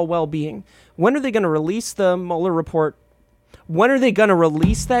overall well-being. When are they going to release the Mueller report? When are they going to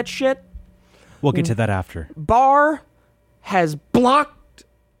release that shit? We'll get to that after. Barr has blocked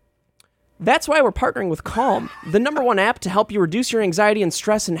That's why we're partnering with Calm, the #1 app to help you reduce your anxiety and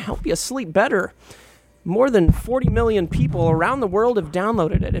stress and help you sleep better. More than 40 million people around the world have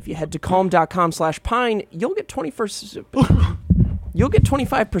downloaded it. If you head to calm.com/pine, you'll get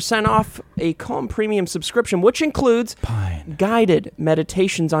 25% off a Calm premium subscription, which includes guided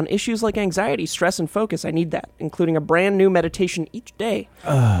meditations on issues like anxiety, stress, and focus. I need that, including a brand new meditation each day.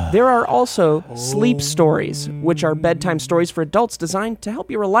 There are also sleep stories, which are bedtime stories for adults designed to help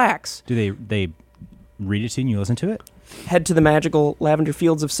you relax. Do they read it to you and you listen to it? Head to the magical lavender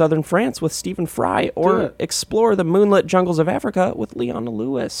fields of southern France with Stephen Fry, or explore the moonlit jungles of Africa with Leona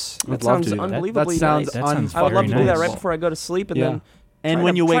Lewis. That sounds unbelievably nice. That sounds I would love to do that nice. right before I go to sleep, and Yeah. then And try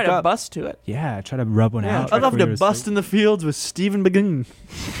when to- you try wake to up, bust to it. Yeah, try to rub one out. I'd love before to you bust sleep. in the fields with Stephen Begin.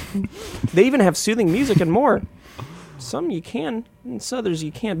 They even have soothing music and more. Some you can, and so others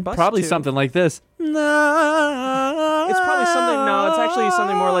you can't bust Probably to. something like this. It's probably something. No, it's actually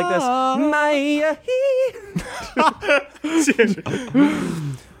something more like this.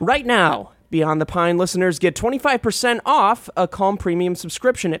 Right now, Beyond the Pine listeners get 25% off a Calm premium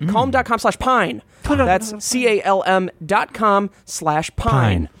subscription at calm.com/pine. That's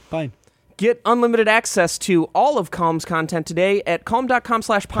CALM.com/pine. Fine. Get unlimited access to all of Calm's content today at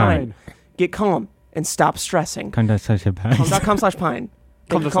calm.com/pine. Get Calm and stop stressing. Calm.com/pine.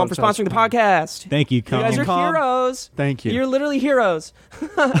 Thank you, Calm, for sponsoring the podcast. Thank you, You Calm. guys are Calm. heroes. Thank you. You're literally heroes.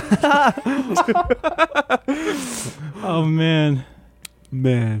 Oh, man.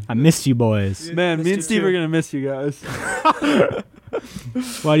 Man. I missed you boys. Man, me you and Steve too. are going to miss you guys.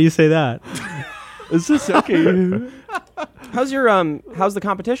 Why do you say that? It's just okay. How's the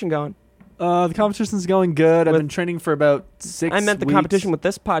competition going? The competition's going good. I've With- been training for about 6 I meant the weeks. competition with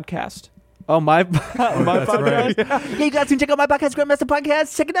this podcast. Oh, my podcast? Yeah, you guys can check out my podcast, Grandmaster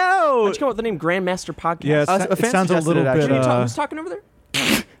Podcast. Check it How'd out. you come up with the name Grandmaster Podcast? Yeah, a it fan sounds a suggested little it, actually. bit. Who's talking over there?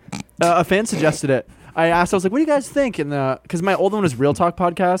 A fan suggested it. I asked, I was like, what do you guys think? And because my old one was Real Talk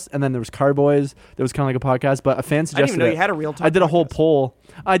Podcast, and then there was Carboys. That was kind of like a podcast, but a fan I didn't suggested even know it. you had a real talk. I did a whole podcast. poll.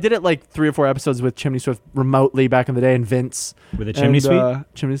 I did it like 3 or 4 episodes with Chimney Swift remotely back in the day, and Vince. With a chimney sweep?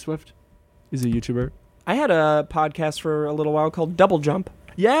 Chimney Swift. He's a YouTuber. I had a podcast for a little while called Double Jump.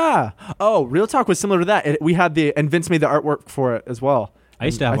 Yeah. Oh, Real Talk was similar to that. We had and Vince made the artwork for it as well. I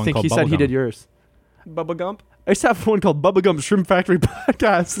used to have I one think called he said he Bubblegum. did yours. Bubba Gump. I used to have one called Bubblegum Shrimp Factory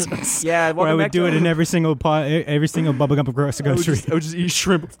Podcast. Yeah, Where I welcome would back do to it in every single bubblegum across I would grocery. just eat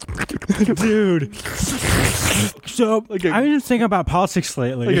shrimp. Dude. So, Like a- I've been thinking about politics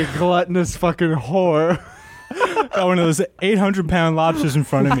lately. Like a gluttonous fucking whore. Got one of those 800-pound lobsters in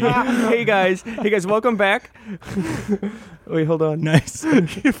front of me. Hey guys, welcome back. Wait, hold on. Nice.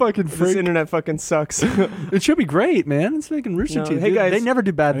 You fucking This freak. internet fucking sucks. It should be great, man. It's making Rooster No, Teeth. hey, dude. guys. They never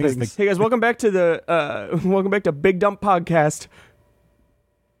do bad I think it's things. Hey guys, welcome back to Big Dump Podcast.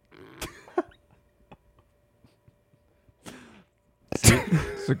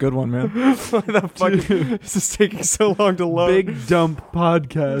 It's a good one, man. This is taking so long to load. Big Dump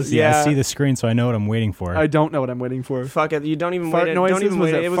Podcast. Yeah, Yeah. I see the screen, so I know what I'm waiting for. I don't know what I'm waiting for. Fuck it, you don't even Fart wait. noises? Don't even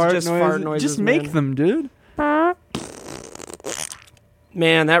Was wait. it It was fart just noises? fart noises. Just make man. them, dude.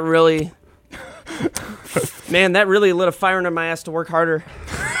 Man, that really lit a fire under my ass to work harder.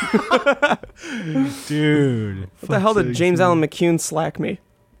 Dude. What the hell did sakes, James man. Allen McCune slack me?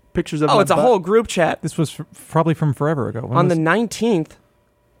 Pictures of Oh, my it's a butt. whole group chat This was probably from forever ago. When on the was- 19th.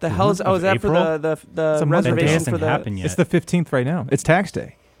 The hell is? Oh, is that April? for the It's a That Monday. day reservation hasn't for the? happened yet. It's the 15th right now. It's tax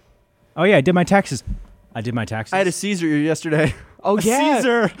day. Oh, yeah, I did my taxes. I did my taxes. I had a Caesar yesterday. Oh yeah,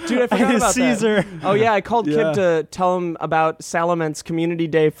 Caesar. dude, I I forgot had a about Caesar. that. Oh yeah, I called Yeah. Kip to tell him about Salaman's Community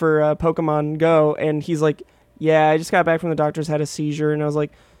Day for Pokemon Go, and he's like, "Yeah, I just got back from the doctor's, had a seizure," and I was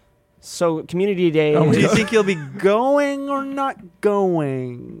like, "So Community Day? Do you is- think you'll be going or not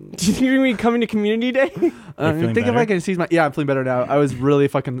going? Do you think you're gonna be coming to Community Day?" I feeling think if I better? can seize my. Yeah, I'm feeling better now. I was really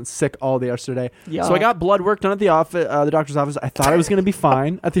fucking sick all day yesterday. Yeah. So I got blood work done at the office, the doctor's office. I thought I was gonna be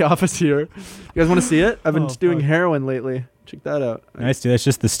fine at the office here. You guys want to see it? I've been Oh, doing fuck. heroin lately. Check that out. Nice, dude. That's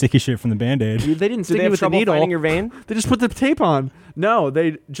just the sticky shit from the Band-Aid. Dude, they didn't Did stick they me have with the trouble needle. finding your vein? They just put the tape on. No,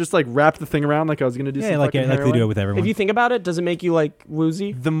 they just like wrapped the thing around like I was gonna do. Yeah, some like fucking they heroin. do it with everyone. If you think about it, does it make you like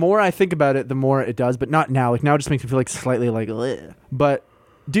woozy? The more I think about it, the more it does, but not now. Like now, it just makes me feel like slightly like. Ugh. But,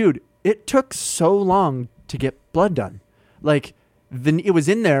 dude, it took so long to get blood done. Like, it was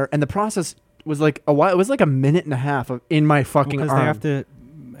in there, and the process was like a while. It was like a minute and a half in my fucking Because arm. they have to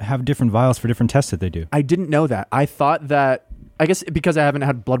have different vials for different tests that they do. I didn't know that. I thought that. I guess because I haven't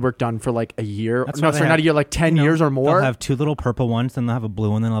had blood work done for like a year. That's No, why they sorry, not a have- year, like 10 No, years or more. They'll have 2 little purple ones, then they'll have a blue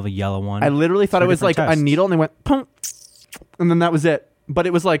one, then they'll have a yellow one. I literally thought for it was like different a tests. needle, and they went, pump, and then that was it. but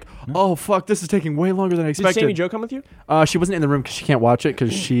it was like, oh fuck, this is taking way longer than I Did expected. Sammy Jo come with you? She wasn't in the room because she can't watch it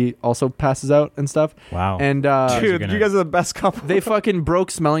because she also passes out and stuff. Wow. And Dude, Dude, you guys are the best couple. they fucking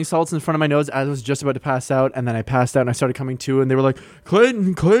broke smelling salts in front of my nose as I was just about to pass out, and then I passed out and I started coming to, and they were like,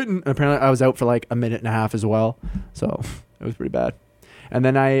 Clayton. And apparently I was out for like a minute and a half as well, so it was pretty bad. And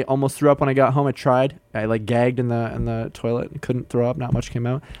then I almost threw up when I got home. I tried. I like gagged in the toilet and couldn't throw up. Not much came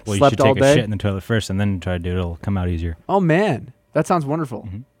out. Well, you Slept should all take a day. shit in the toilet first and then try to do it. It'll come out easier. Oh man, that sounds wonderful.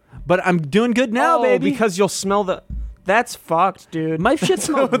 Mhm. But I'm doing good now, oh, baby. because you'll smell the... That's fucked, dude. My shit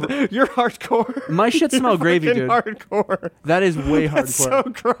smell. You're hardcore. My shit smell gravy, Fucking dude. hardcore. That is way That's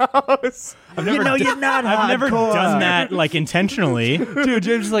hardcore. so gross. You're not. I've never done that like intentionally. Dude,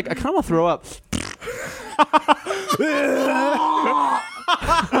 James is like, I kind of want to throw up.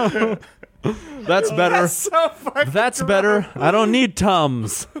 That's better. That's so fucking That's better. I don't need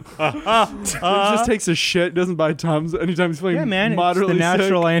Tums. James just takes a shit, doesn't buy Tums anytime he's feeling Yeah, man. It's the moderately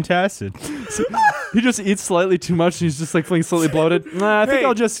natural antacid. sick. He just eats slightly too much and he's just like feeling slightly bloated. Nah, I think Hey,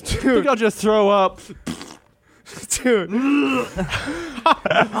 I'll just throw up. Dude.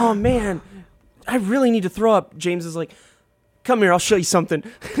 Oh, man. I really need to throw up. James is like, come here, I'll show you something.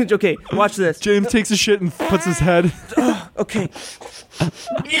 Okay, watch this. James takes a shit and puts his head. Okay.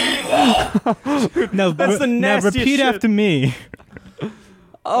 No, That's the now nastiest repeat shit. after me.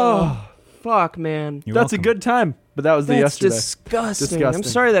 Oh, fuck, man. You're That's welcome. a good time. But that was the That's yesterday. disgusting. I'm Disgusting.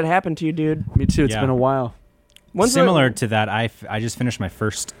 sorry that happened to you, dude. Me too. It's Yeah. been a while. When's Similar to that, I just finished my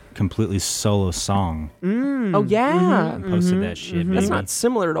first completely solo song. Oh, yeah. I posted that shit. That's baby. not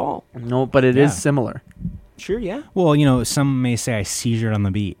similar at all. No, but it is Yeah. similar. Sure, yeah. Well, you know, some may say I seizured on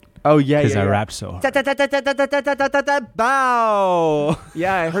the beat Oh yeah, because yeah, I yeah. rap so hard. Bow.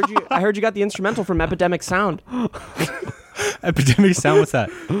 Yeah, I heard you got the instrumental from Epidemic Sound. Epidemic Sound, what's that?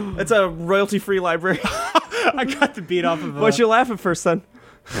 It's a royalty-free library. I got the beat off of Why'd you laugh at first, then?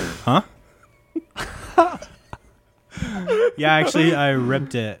 Huh? Yeah, actually, I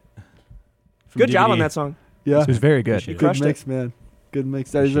ripped it. from Good job on DVD. that song. Yeah. It was very good. Appreciate it. Good crushed mix, man. Good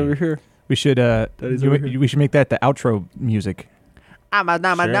mix. Daddy's Appreciate over it. here. We should is over here. we should make that the outro music. I'm a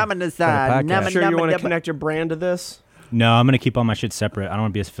podcast. Sure you want to connect your brand to this? No, I'm gonna keep all my shit separate. I don't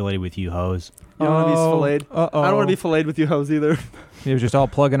want to be affiliated with you hoes. You don't want to be filleted. Uh-oh. I don't want to be filleted with you hoes either. It was just all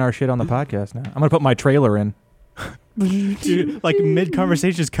plugging our shit on the podcast now. I'm gonna put my trailer in. Dude, like mid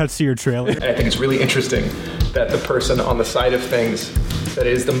conversations cuts to your trailer. And I think it's really interesting that the person on the side of things that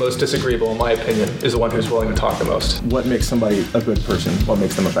is the most disagreeable, in my opinion, is the one who's willing to talk the most. What makes somebody a good person? What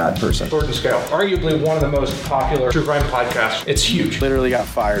makes them a bad person? Sword and Scale, arguably one of the most popular true crime podcasts. It's huge. Literally got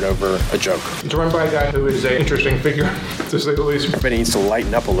fired over a joke. It's run by a guy who is an interesting figure, to say the least. Everybody needs to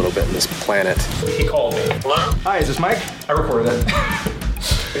lighten up a little bit in this planet. He called me. Hello? Hi, is this Mike? I recorded it.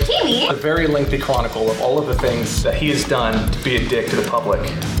 A very lengthy chronicle of all of the things that he has done to be a dick to the public.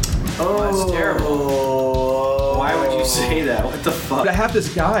 That's terrible. Why would you say that? What the fuck? To have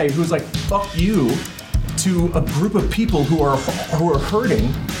this guy who's like, fuck you, to a group of people who are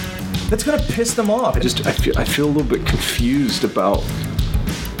hurting, that's gonna piss them off. I feel a little bit confused about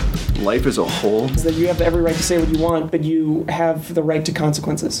life as a whole. Is that you have every right to say what you want, but you have the right to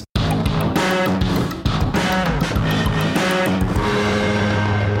consequences.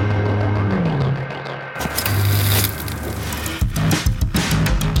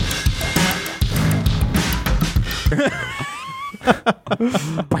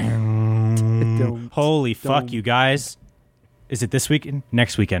 Holy fuck, you guys! Is it this weekend?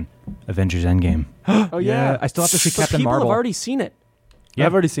 Next weekend? Avengers Endgame. Oh yeah. I still have to see But Captain people Marvel. have already seen it. Yeah.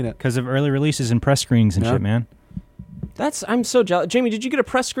 I've already seen it. Because of early releases and press screenings and Yeah. shit, man. I'm so jealous. Jamie, did you get a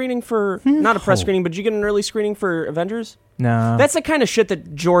press screening for... Not a press screening, but did you get an early screening for Avengers? No. That's the kind of shit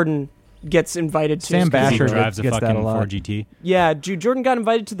that Jordan gets invited to. Sam He Basher drives a gets that fucking a lot. Ford GT. Yeah, Jordan got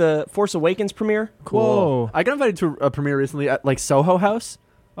invited to the Force Awakens premiere. Whoa. I got invited to a premiere recently at like Soho House.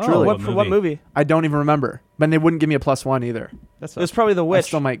 Oh, Truly. What movie? I don't even remember. But they wouldn't give me a +1 either. It was probably The I Witch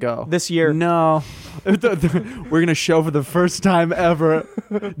still might go. this year. No. We're going to show for the first time ever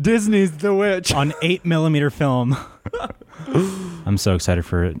Disney's The Witch. On 8mm film. I'm so excited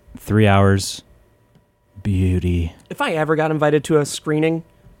for it. 3 hours. Beauty. If I ever got invited to a screening,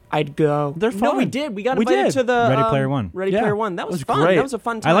 I'd go. They're No, we fun. did. We got We invited did. to the Ready Player One. Ready Yeah. Player One. That was was fun. great. That was a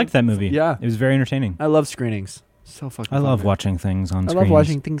fun time. I liked that movie. Yeah. It was very entertaining. I love screenings. So fucking I love fun. watching things on I screens. love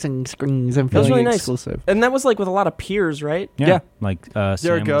watching things on screens and That was feeling really nice. exclusive. And that was like with a lot of peers, right? Yeah. Yeah. Like There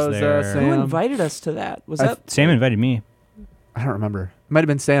Sam goes, was there. Sam. Who invited us to that? Was I that Sam invited me. I don't remember. It might have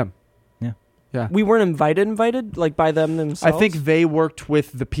been Sam. we weren't invited like by them themselves? I think they worked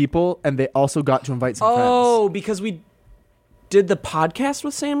with the people and they also got to invite some Oh, friends. because we did the podcast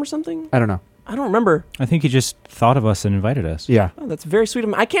with Sam or something? I don't know. I don't remember. I think he just thought of us and invited us. Yeah. Oh, that's very sweet of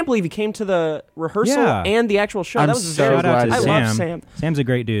him. I can't believe he came to the rehearsal Yeah. and the actual show. I'm That was so very Shout out to I Sam. love Sam. Sam's a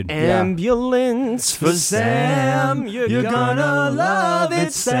great dude. Ambulance for Sam. You're gonna love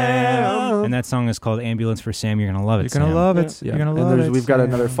it, Sam. And that song is called Ambulance for Sam. You're gonna love it. You're gonna Sam. love it. Yeah. You're gonna And love there's- it. we've got Sam.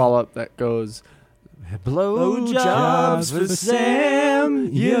 another follow-up that goes, blowjobs for Sam.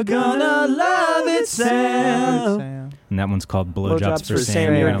 You're gonna love it, Sam. And that one's called Blowjobs for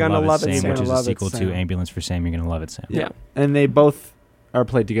Sam. You're gonna love it, Sam, which is a sequel to Ambulance for Sam. You're gonna love it, Sam. Yeah. And they both are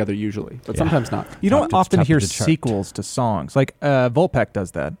played together usually, but sometimes not. You Top don't to- often top hear of the chart. sequels to songs. Like Volpec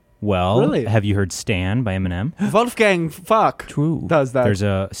does that. Well, Really? have you heard Stan by Eminem? Wolfgang fuck True. does that. There's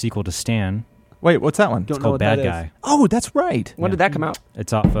a sequel to Stan. Wait, what's that one? Don't It's know called what Bad that is. Guy. Oh, that's right. When did that come out?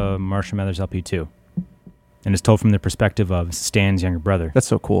 It's off of Marshall Mathers LP 2. And it's told from the perspective of Stan's younger brother. That's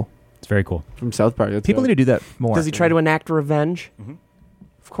so cool. It's very cool. From South Park. That's People dope. need to do that more. Does he try to enact revenge? Mhm.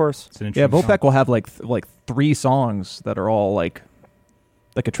 Of course. It's an Yeah, interesting Volpec song. will have like 3 songs that are all like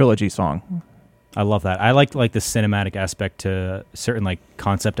a trilogy song. I love that. I like the cinematic aspect to certain like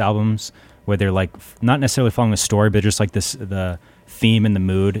concept albums where they're like not necessarily following a story, but just like the theme and the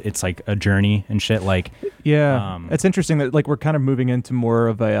mood. It's like a journey and shit. Like Yeah, it's interesting that like we're kind of moving into more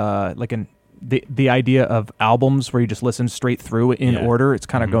of a the idea of albums where you just listen straight through in Yeah. order. It's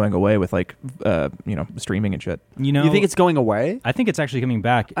kind of Mhm. going away with like streaming and shit. you know, You think it's going away? I think it's actually coming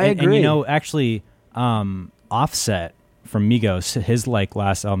back. I And agree. you know, actually, Offset from Migos, his like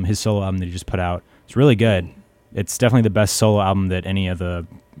last album, his solo album that he just put out, it's really good. It's definitely the best solo album that any of the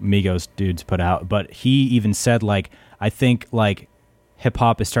Migos dudes put out. But he even said like, I think like hip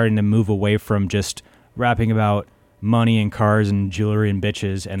hop is starting to move away from just rapping about money and cars and jewelry and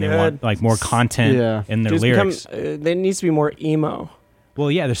bitches, and they want Good. like more content Yeah. in their Dude's lyrics. there needs to be more emo.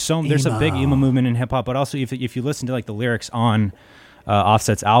 Well, yeah, there's a big emo movement in hip hop, but also if you listen to like the lyrics on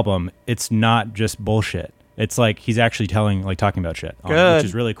Offset's album, it's not just bullshit. It's like he's actually talking about shit, Good. which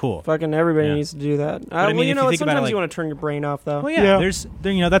is really cool. Fucking everybody Yeah. needs to do that. I mean, Well, you if know you what? think about it, Sometimes like- you want to turn your brain off, though. Well,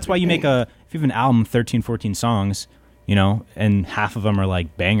 yeah, that's why you make if you have an album 13, 14 songs, and half of them are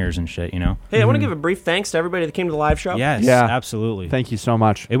like bangers and shit, Hey, I want to give a brief thanks to everybody that came to the live show. Yes, Yeah. absolutely. Thank you so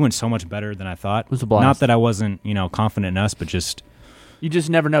much. It went so much better than I thought. It was a blast. Not that I wasn't, confident in us, but just You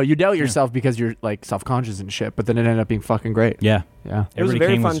just never know. You doubt yourself because you're like self-conscious and shit, but then it ended up being fucking great. yeah. Yeah. It was a Everybody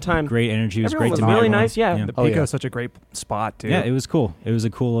very came fun with time. Great energy. It was Everyone great was to meet really everyone. nice, yeah. The Oh, Pico yeah. is such a great spot too. Yeah, it was cool. It was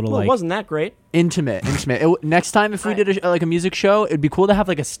a cool little Well, like it wasn't that great. Intimate. Next time, if we did a music show, it'd be cool to have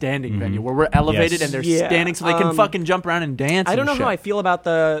like a standing venue where we're elevated Yes. and they're Yeah. standing so they can fucking jump around and dance. I don't know and how I shit. feel about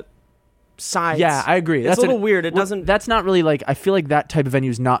the sides. Yeah, I agree. It's That's a little weird. It well, doesn't. That's not really like. I feel like that type of venue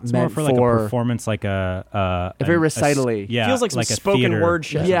is not it's more meant for like a performance, like a very recital-y. yeah, Feels like some a spoken theater word or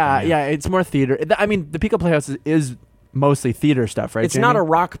shit. something, Yeah, it's more theater. I mean, the Pico Playhouse is mostly theater stuff, right? It's not a Jamie?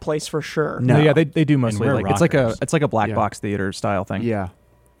 rock place for sure. No. Yeah, they do mostly we're like rockers. it's like a black Yeah. box theater style thing. Yeah,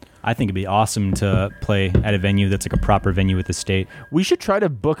 I think it'd be awesome to play at a venue that's like a proper venue with the state. we should try to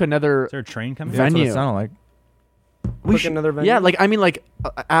book another. Is there a train coming? Yeah, that's what Venue. it sounded like. We Book should, another venue? Yeah,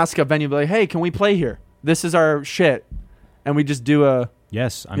 ask a venue, be like, hey, can we play here? This is our shit, and we just do a.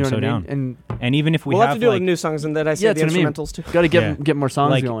 Yes, I'm You know so what I down. mean? And even if we we'll have have to do it like, with new songs, and then I Yeah, said the that's what I mean. instrumentals too. Got to Yeah. get more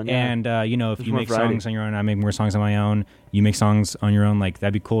songs like, going. Yeah. and if There's you more make variety. songs on your own, I make more songs on my own. You make songs on your own. Like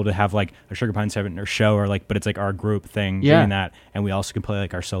that'd be cool to have like a Sugar Pine 7 or show, or like, but it's like our group thing Yeah. doing that, and we also can play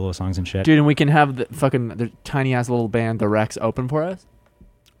like our solo songs and shit. Dude, and we can have the tiny ass little band, the Rex, open for us.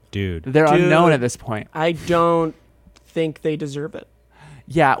 Dude, They're Dude. unknown at this point. I don't think they deserve it.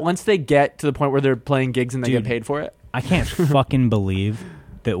 Yeah, once they get to the point where they're playing gigs and they Dude. get paid for it. I can't fucking believe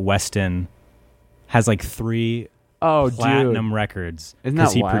that Weston has like 3 Oh, platinum dude. records Isn't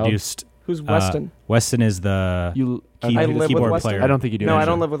that he wild? produced. Who's Weston? Weston is the I live with keyboard Weston. player. I don't think you do. No, I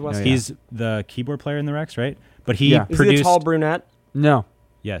actually. don't live with Weston. Yeah. He's the keyboard player in the Rex, right? But he Yeah. Is he produced. a tall brunette? No.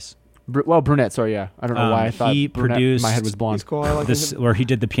 yes, Brunette. Sorry, yeah. I don't know why I thought he brunette. produced- My head was He's blonde. cool. I like this him. where he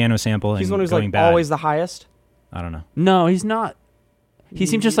did the piano sample. He's and one who's Going like Bad. always the highest. I don't know. No, he's not. He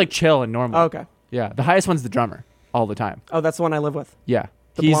seems just like chill and normal. Oh, okay. Yeah, the highest one's the drummer all the time. Oh, that's the one I live with. Yeah,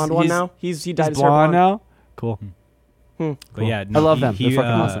 The blonde one now. He dyed He's his hair blonde blonde. now. Cool. Hmm. But yeah, I love he- them. He, They're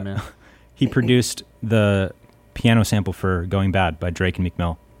fucking awesome, man. He produced the piano sample for "Going Bad" by Drake and Meek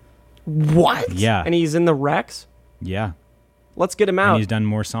Mill. What? Yeah. And he's in the Rex. Yeah, Let's get him and out. he's done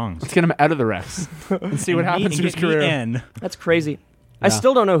more songs. Let's get him out of the Rex and see what happens to his career. That's crazy. I Yeah.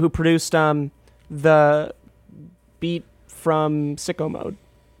 still don't know who produced the beat from Sicko Mode.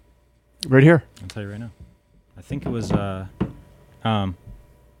 Right here. I'll tell you right now. I think it was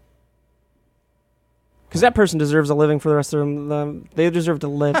Because that person deserves a living for the rest of them. They deserve to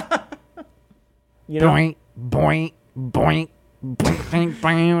live. You know? Boink, boink, boink.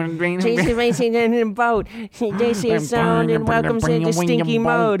 Jason racing in a boat. They see a sound and welcomes into stinky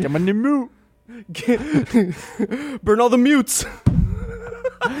mode. Burn all the mutes.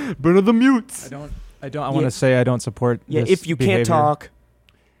 Burn all the mutes. I want to say I don't support. Yeah, this if you behavior. can't talk,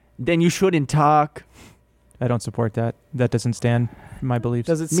 then you shouldn't talk. I don't support that. That doesn't stand for my beliefs.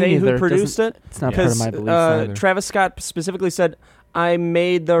 does it say who produced it? It's not part of my beliefs either. Travis Scott specifically said, "I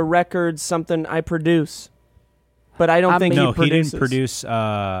made the record something I produce," but I don't think no, he produces. didn't produce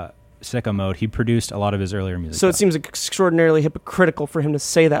Sicko Mode. He produced a lot of his earlier music. So it though. seems extraordinarily hypocritical for him to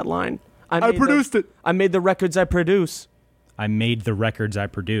say that line. I produced it. I made the records I produce. I made the records I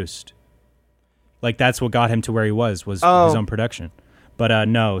produced. Like that's what got him to where he was his Oh. own production. But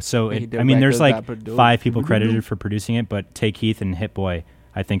no, so He it, did I mean, there's records like I produced. 5 people credited for producing it, but Tay Keith and Hit Boy,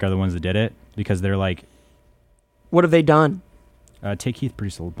 I think, are the ones that did it because they're like. What have they done? Tay Keith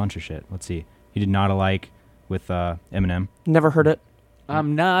produced a bunch of shit. Let's see, he did Not Alike with Eminem. Never heard it.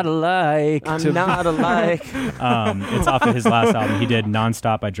 I'm not alike. I'm not alike. It's off of his last album. He did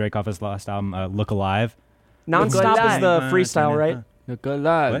Nonstop by Drake off his last album. Look Alive. Nonstop is Alive. the freestyle, right? Look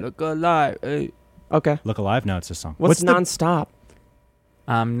alive. What? Look alive. Hey. Okay. Look Alive? No, it's a song. What's Nonstop?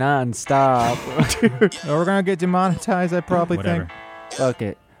 I'm non-stop. Oh, we're gonna get demonetized. I probably Whatever. think. Fuck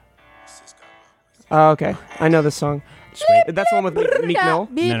it. Oh, okay. I know this song. That's the one with Meek Mill?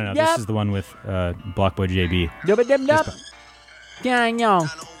 No. This is the one with Blockboy JB.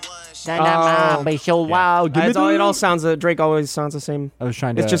 It all sounds. Drake always sounds the same. I was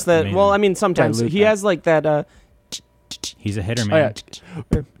trying to. It's just that. amazing. Well, I mean, sometimes dilute he that. has like that. He's a hitter, Oh, man.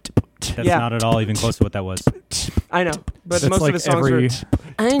 yeah. That's not at all even close to what that was. I know, but That's most like of his songs every. are.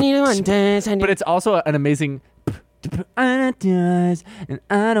 I need one dance. But it's also an amazing. And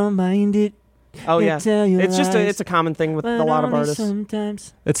I don't mind it. Oh yeah, Tell you it's just lies, a common thing with a but lot of only artists.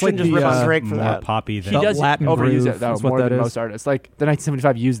 Sometimes. It's like Shouldn't just the rip on Drake for More that. poppy He than The does Latin overuse groove it though is what more that than is. most artists. Like the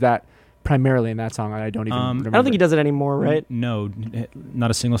 1975 used that primarily in that song. And I don't even. Remember. I don't think he does it anymore, right? No,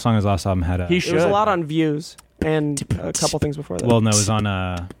 not a single song on his last album had a. He It was a should. lot on Views and a couple things before that. Well, no, it was on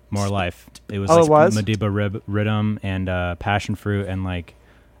More Life. It was Oh, like it was? Madiba Rhythm and Passion Fruit and like.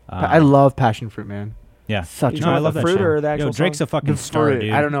 I love Passion Fruit, man. Yeah, Such You a talking I about love the that fruit shit. or the actual Yo, Drake's song? a fucking The star, fruit.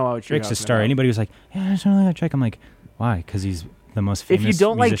 dude. I don't know what you're Drake's a talking star. about. Anybody was like, yeah, I just don't really like Drake. I'm like, why? Because he's the most famous. If you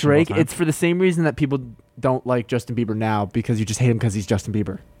don't like musician of all Drake, time. it's for the same reason that people don't like Justin Bieber now, because you just hate him because he's Justin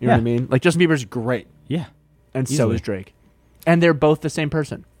Bieber. You know what I Yeah. mean? Like Justin Bieber's great, yeah. and so Easily. is Drake, and they're both the same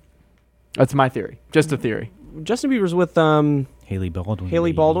person. That's my theory. Just a theory. Justin Bieber's with Haley Baldwin.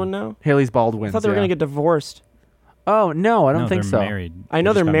 Haley Baldwin now. Haley's Baldwin. I thought they were gonna get divorced. Oh no, I don't No, think they're so. Married. I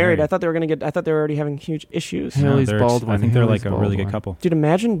know They they're just got married. I thought they were gonna get. I thought they were already having huge issues. Yeah. Haley's they're Baldwin. I think they're Haley's like a really good Baldwin. couple. Dude,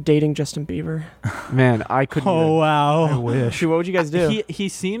 imagine dating Justin Bieber. Man, I couldn't. Oh wow! I wish. Shoot, what would you guys do? He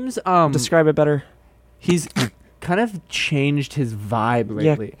seems Describe it better. he's kind of changed his vibe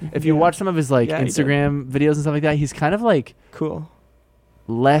Yeah. lately. If you watch some of his like Yeah, he did. Instagram videos and stuff like that, he's kind of like Cool.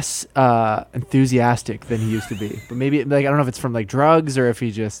 less enthusiastic than he used to be. But maybe like I don't know if it's from like drugs or if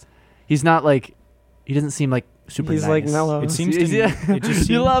he's not like he doesn't seem like super He's nice. like mellow. It seems to me. Yeah. It just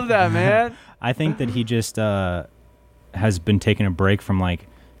You seems, love that, man. I think that he just has been taking a break from like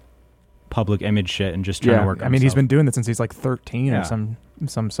public image shit and just trying Yeah. to work. I on mean, he's himself. been doing that since he's like 13 Yeah. or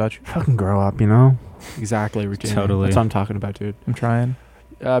some such. Fucking grow up, you know? Exactly, Regina. Totally. That's what I'm talking about, dude. I'm trying.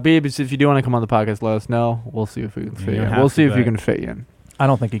 Babes, if you do want to come on the podcast, let us know. We'll see if we can fit you you don't in. have We'll to, see if we but- can fit you in. I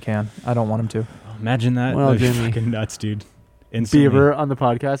don't think he can. I don't want him to. Imagine that. Well, That'd be Jimmy. fucking nuts, dude. Instantly. Beaver on the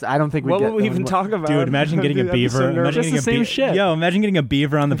podcast. I don't think we What get would we them. even talk about? Dude, imagine getting a Dude, I'd be so beaver. nervous. Imagine Just getting the a same shit. Yo, imagine getting a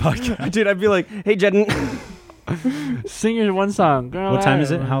beaver on the podcast. Dude, I'd be like, hey, Jedden. Sing your one song. Girl, What time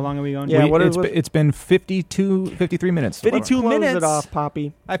is it? How long are we going? Yeah, what is- It's been 53 minutes. 52 Close minutes. it off,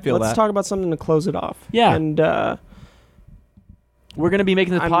 Poppy. I feel Let's that. talk about something to close it off. Yeah. And We're going to be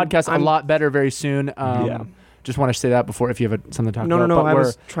making the podcast a lot better very soon. Yeah. Just want to say that before if you have something to talk no, about. no, no. But I we're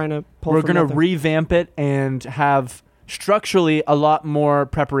was trying to pull. we're from going to nothing. revamp it and have structurally a lot more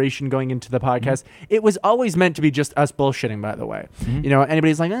preparation going into the podcast. It was always meant to be just us bullshitting, by the way. Mhm. You know,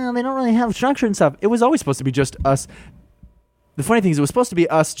 anybody's like, oh, they don't really have structure and stuff. It was always supposed to be just us. The funny thing is, it was supposed to be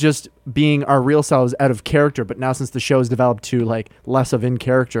us just being our real selves out of character, but now since the show has developed to like less of in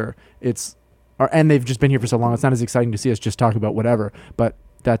character, and they've just been here for so long, it's not as exciting to see us just talk about whatever. But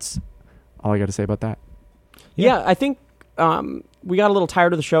that's all I got to say about that. Yeah, I think we got a little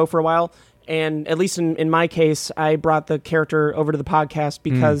tired of the show for a while. And at least in my case, I brought the character over to the podcast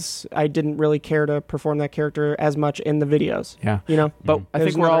because I didn't really care to perform that character as much in the videos. Yeah. You know? But I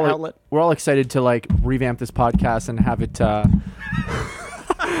There's think another outlet. we're all excited to like revamp this podcast and have it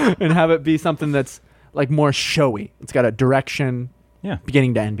and have it be something that's like more showy. It's got a direction, Yeah.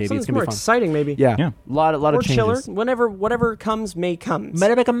 beginning to end, baby. Something It's gonna more be fun. exciting, maybe. Yeah, Yeah. a lot Or of chiller. changes. Whatever comes, May comes.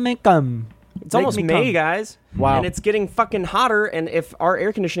 It's Make almost me May, come. guys. Wow. And it's getting fucking hotter. And if our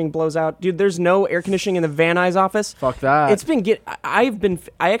air conditioning blows out, dude, there's no air conditioning in the Van Nuys office. Fuck that. It's been I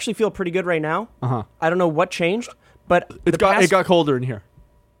actually feel pretty good right now. I don't know what changed, but it got colder in here.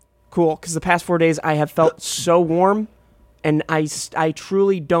 cool because the past 4 days I have felt so warm, and I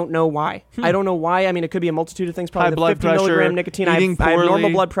truly don't know why. I don't know why. I mean, it could be a multitude of things. Probably High the blood 50 pressure, milligram nicotine. eating I have normal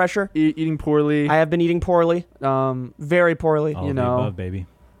poorly. blood pressure. Eating poorly. I have been eating poorly, very poorly. All You of the know. above, baby.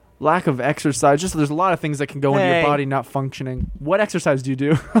 Lack of exercise. Just there's a lot of things that can go into Hey. your body not functioning. What exercise do you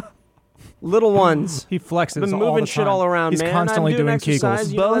do? Little ones. He flexes Been all moving the shit time. all around, He's man. constantly I'm doing doing exercise.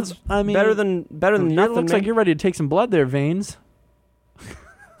 Kegels. You know, Both- that's I mean, better than It nothing. looks like you're ready to take some blood there, Veins.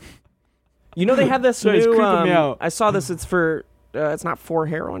 You know they have this Sorry, it's new. creeping me out. I saw this. It's for. It's not for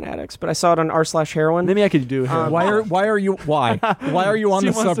heroin addicts, but I saw it on r/heroin. Maybe I could do it. Why are you on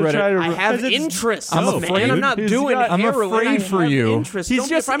the subreddit? I have interest. I'm man. afraid. I'm not doing I'm heroin. afraid I for have you. Interest. He's Don't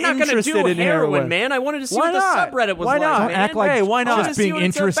be just afraid. I'm not gonna interested do in heroin. man. I wanted to see Why what not? the subreddit was Why like. not? Man. Act like Hey, why not? Just Just see being what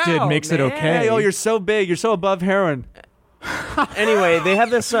it's interested about, makes it man. okay. Hey, oh, you're so big. You're so above heroin. Anyway, they have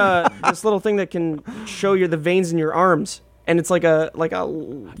this this little thing that can show you the veins in your arms, and it's like a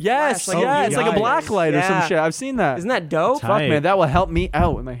Yes, flash, yeah, it's like a guys. black light or some Yeah. shit. I've seen that. Isn't that dope? Tight. Fuck, man, that will help me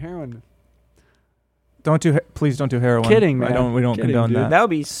out with my heroin. Please don't do heroin. Kidding, man. We don't Kidding, condone dude. that. That would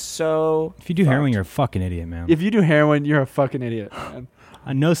be so. If you do heroin, you're a fucking idiot, man. If you do heroin, you're a fucking idiot, man.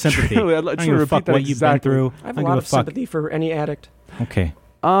 No sympathy. Truly, I'd I like don't to give a repeat fuck that what you've been exactly. through. I have I a don't lot give of a fuck. sympathy for any addict. Okay.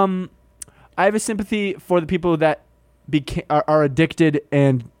 I have a sympathy for the people that are addicted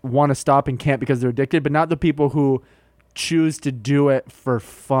and want to stop and can't because they're addicted, but not the people who choose to do it for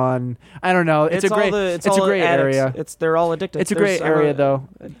fun. I don't know. It's a great area. They're all addicted. It's a great area though,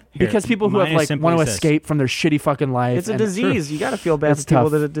 because people who have mine is like simply want to this. escape from their shitty fucking life. It's a and- disease. You got to feel bad It's for people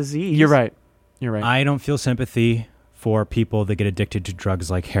tough. that are disease. You're right. You're right. I don't feel sympathy for people that get addicted to drugs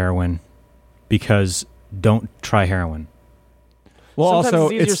like heroin because don't try heroin. Well, Sometimes also,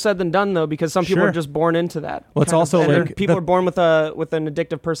 it's easier it's said than done though, because some people Sure. are just born into that. Well, it's kind of- also and like people the- are born with an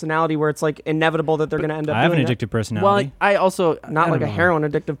addictive personality where it's like inevitable that they're going to end up. I have an doing that. addictive personality. Well, I also Not I like a don't know. heroin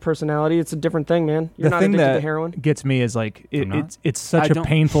addictive personality. It's a different thing, man. You're the not thing addicted that to heroin. gets me is like I'm not. it's such I a don't-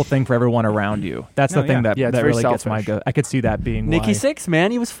 painful thing for everyone around you. That's No, the thing yeah. that Yeah, it's that very really gets my selfish. goat. I could see that being Nikki why. Sixx,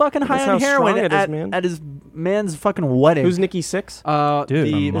 man, he was fucking high That's on how heroin strong it is, at, man. at his man's fucking wedding. Who's Nikki Sixx? Dude,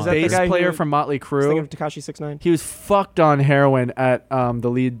 the Is that the bass guy player who- from Motley I was thinking Crue. of Tekashi 6ix9ine. He was fucked on heroin at the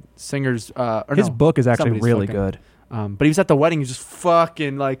lead singer's. Or His no, book is actually somebody's really fucking- good. But he was at the wedding. He was just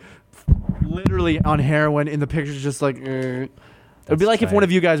fucking like, literally on heroin. In the pictures, just like. It'd be like if tight. one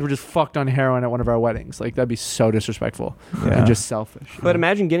of you guys were just fucked on heroin at one of our weddings. Like that'd be so disrespectful Yeah. and just selfish. you But know?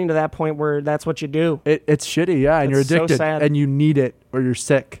 imagine getting to that point where that's what you do. It's shitty, yeah, and That's you're so addicted, sad. and you need it, or you're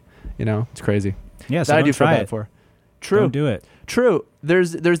sick. You know, it's crazy. Yeah, so that I don't do feel try bad it. for. True, Don't do it. true.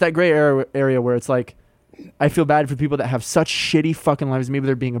 There's that gray area where it's like, I feel bad for people that have such shitty fucking lives. Maybe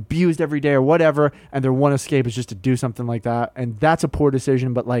they're being abused every day or whatever, and their one escape is just to do something like that, and that's a poor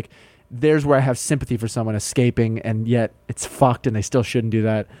decision. But like, there's where I have sympathy for someone escaping, and yet it's fucked, and they still shouldn't do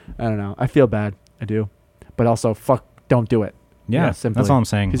that. I don't know. I feel bad. I do, but also fuck, don't do it. Yeah, simply. that's all I'm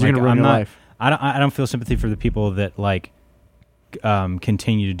saying. Because you're gonna ruin I'm your not, life. I don't feel sympathy for the people that like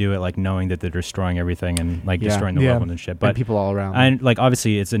continue to do it, like knowing that they're destroying everything and like Yeah. destroying the Yeah. loved ones and shit. And But people all around. and like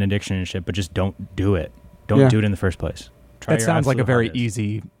obviously it's an addiction and shit, but just don't do it. Don't Yeah. do it in the first place. Try That your sounds like a absolute very hardest.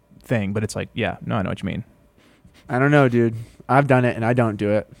 easy thing, but it's like, yeah, no, I know what you mean. I don't know, dude. I've done it, and I don't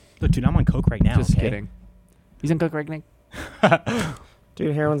do it. Look, dude, I'm on coke right now. Just okay? kidding. He's on coke right now.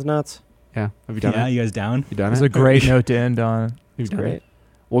 Dude, heroin's nuts. Yeah. Have you done Yeah, it? you guys down? You done It's it? a great note to end on. You've done Great. it.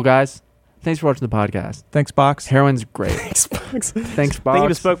 Well, guys, thanks for watching the podcast. Thanks, Box. Heroin's great. Thanks, Box. Thanks, Box. Thank you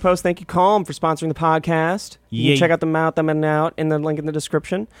to Spoke Post. Thank you, Calm, for sponsoring the podcast. You Yay. can check out them in the link in the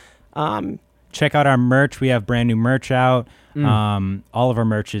description. Check out our merch. We have brand new merch out. Mm. All of our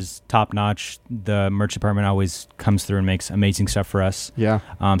merch is top notch. The merch department always comes through and makes amazing stuff for us. Yeah.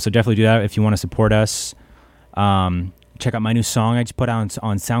 So definitely do that if you want to support us. Check out my new song I just put out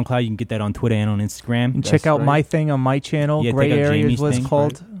on SoundCloud. You can get that on Twitter and on Instagram. And check out right. my thing on my channel. Yeah, Gray check out Area is Jamie's what it's thing.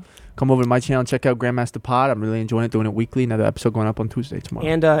 called. Come over to my channel and check out Grandmaster Pod. I'm really enjoying it, doing it weekly. Another episode going up on Tuesday tomorrow.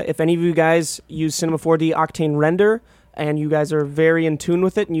 And if any of you guys use Cinema 4D Octane Render, and you guys are very in tune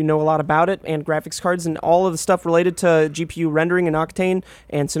with it, and you know a lot about it, and graphics cards, and all of the stuff related to GPU rendering and Octane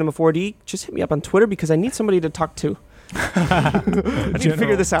and Cinema 4D, just hit me up on Twitter because I need somebody to talk to. I need to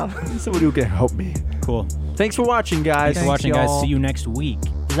figure this out. Somebody who can help me. Cool. Thanks for watching, guys. Thanks for watching, y'all. guys. See you next week.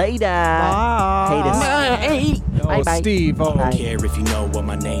 Later. Bye. Haters. Hey, bye. Steve. Oh, Bye. Care if you know what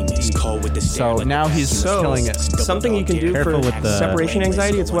my name is. Cold with the So now he's killing it. Something you can do Careful for with the- separation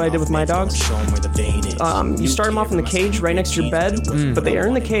anxiety, it's what I did with my dogs. You start them off in the cage right next to your bed, but they are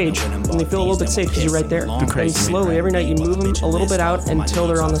in the cage and they feel a little bit safe because you're right there. And slowly, every night, you move them a little bit out until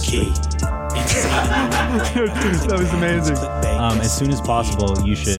they're on the street. That was amazing. As soon as possible, you should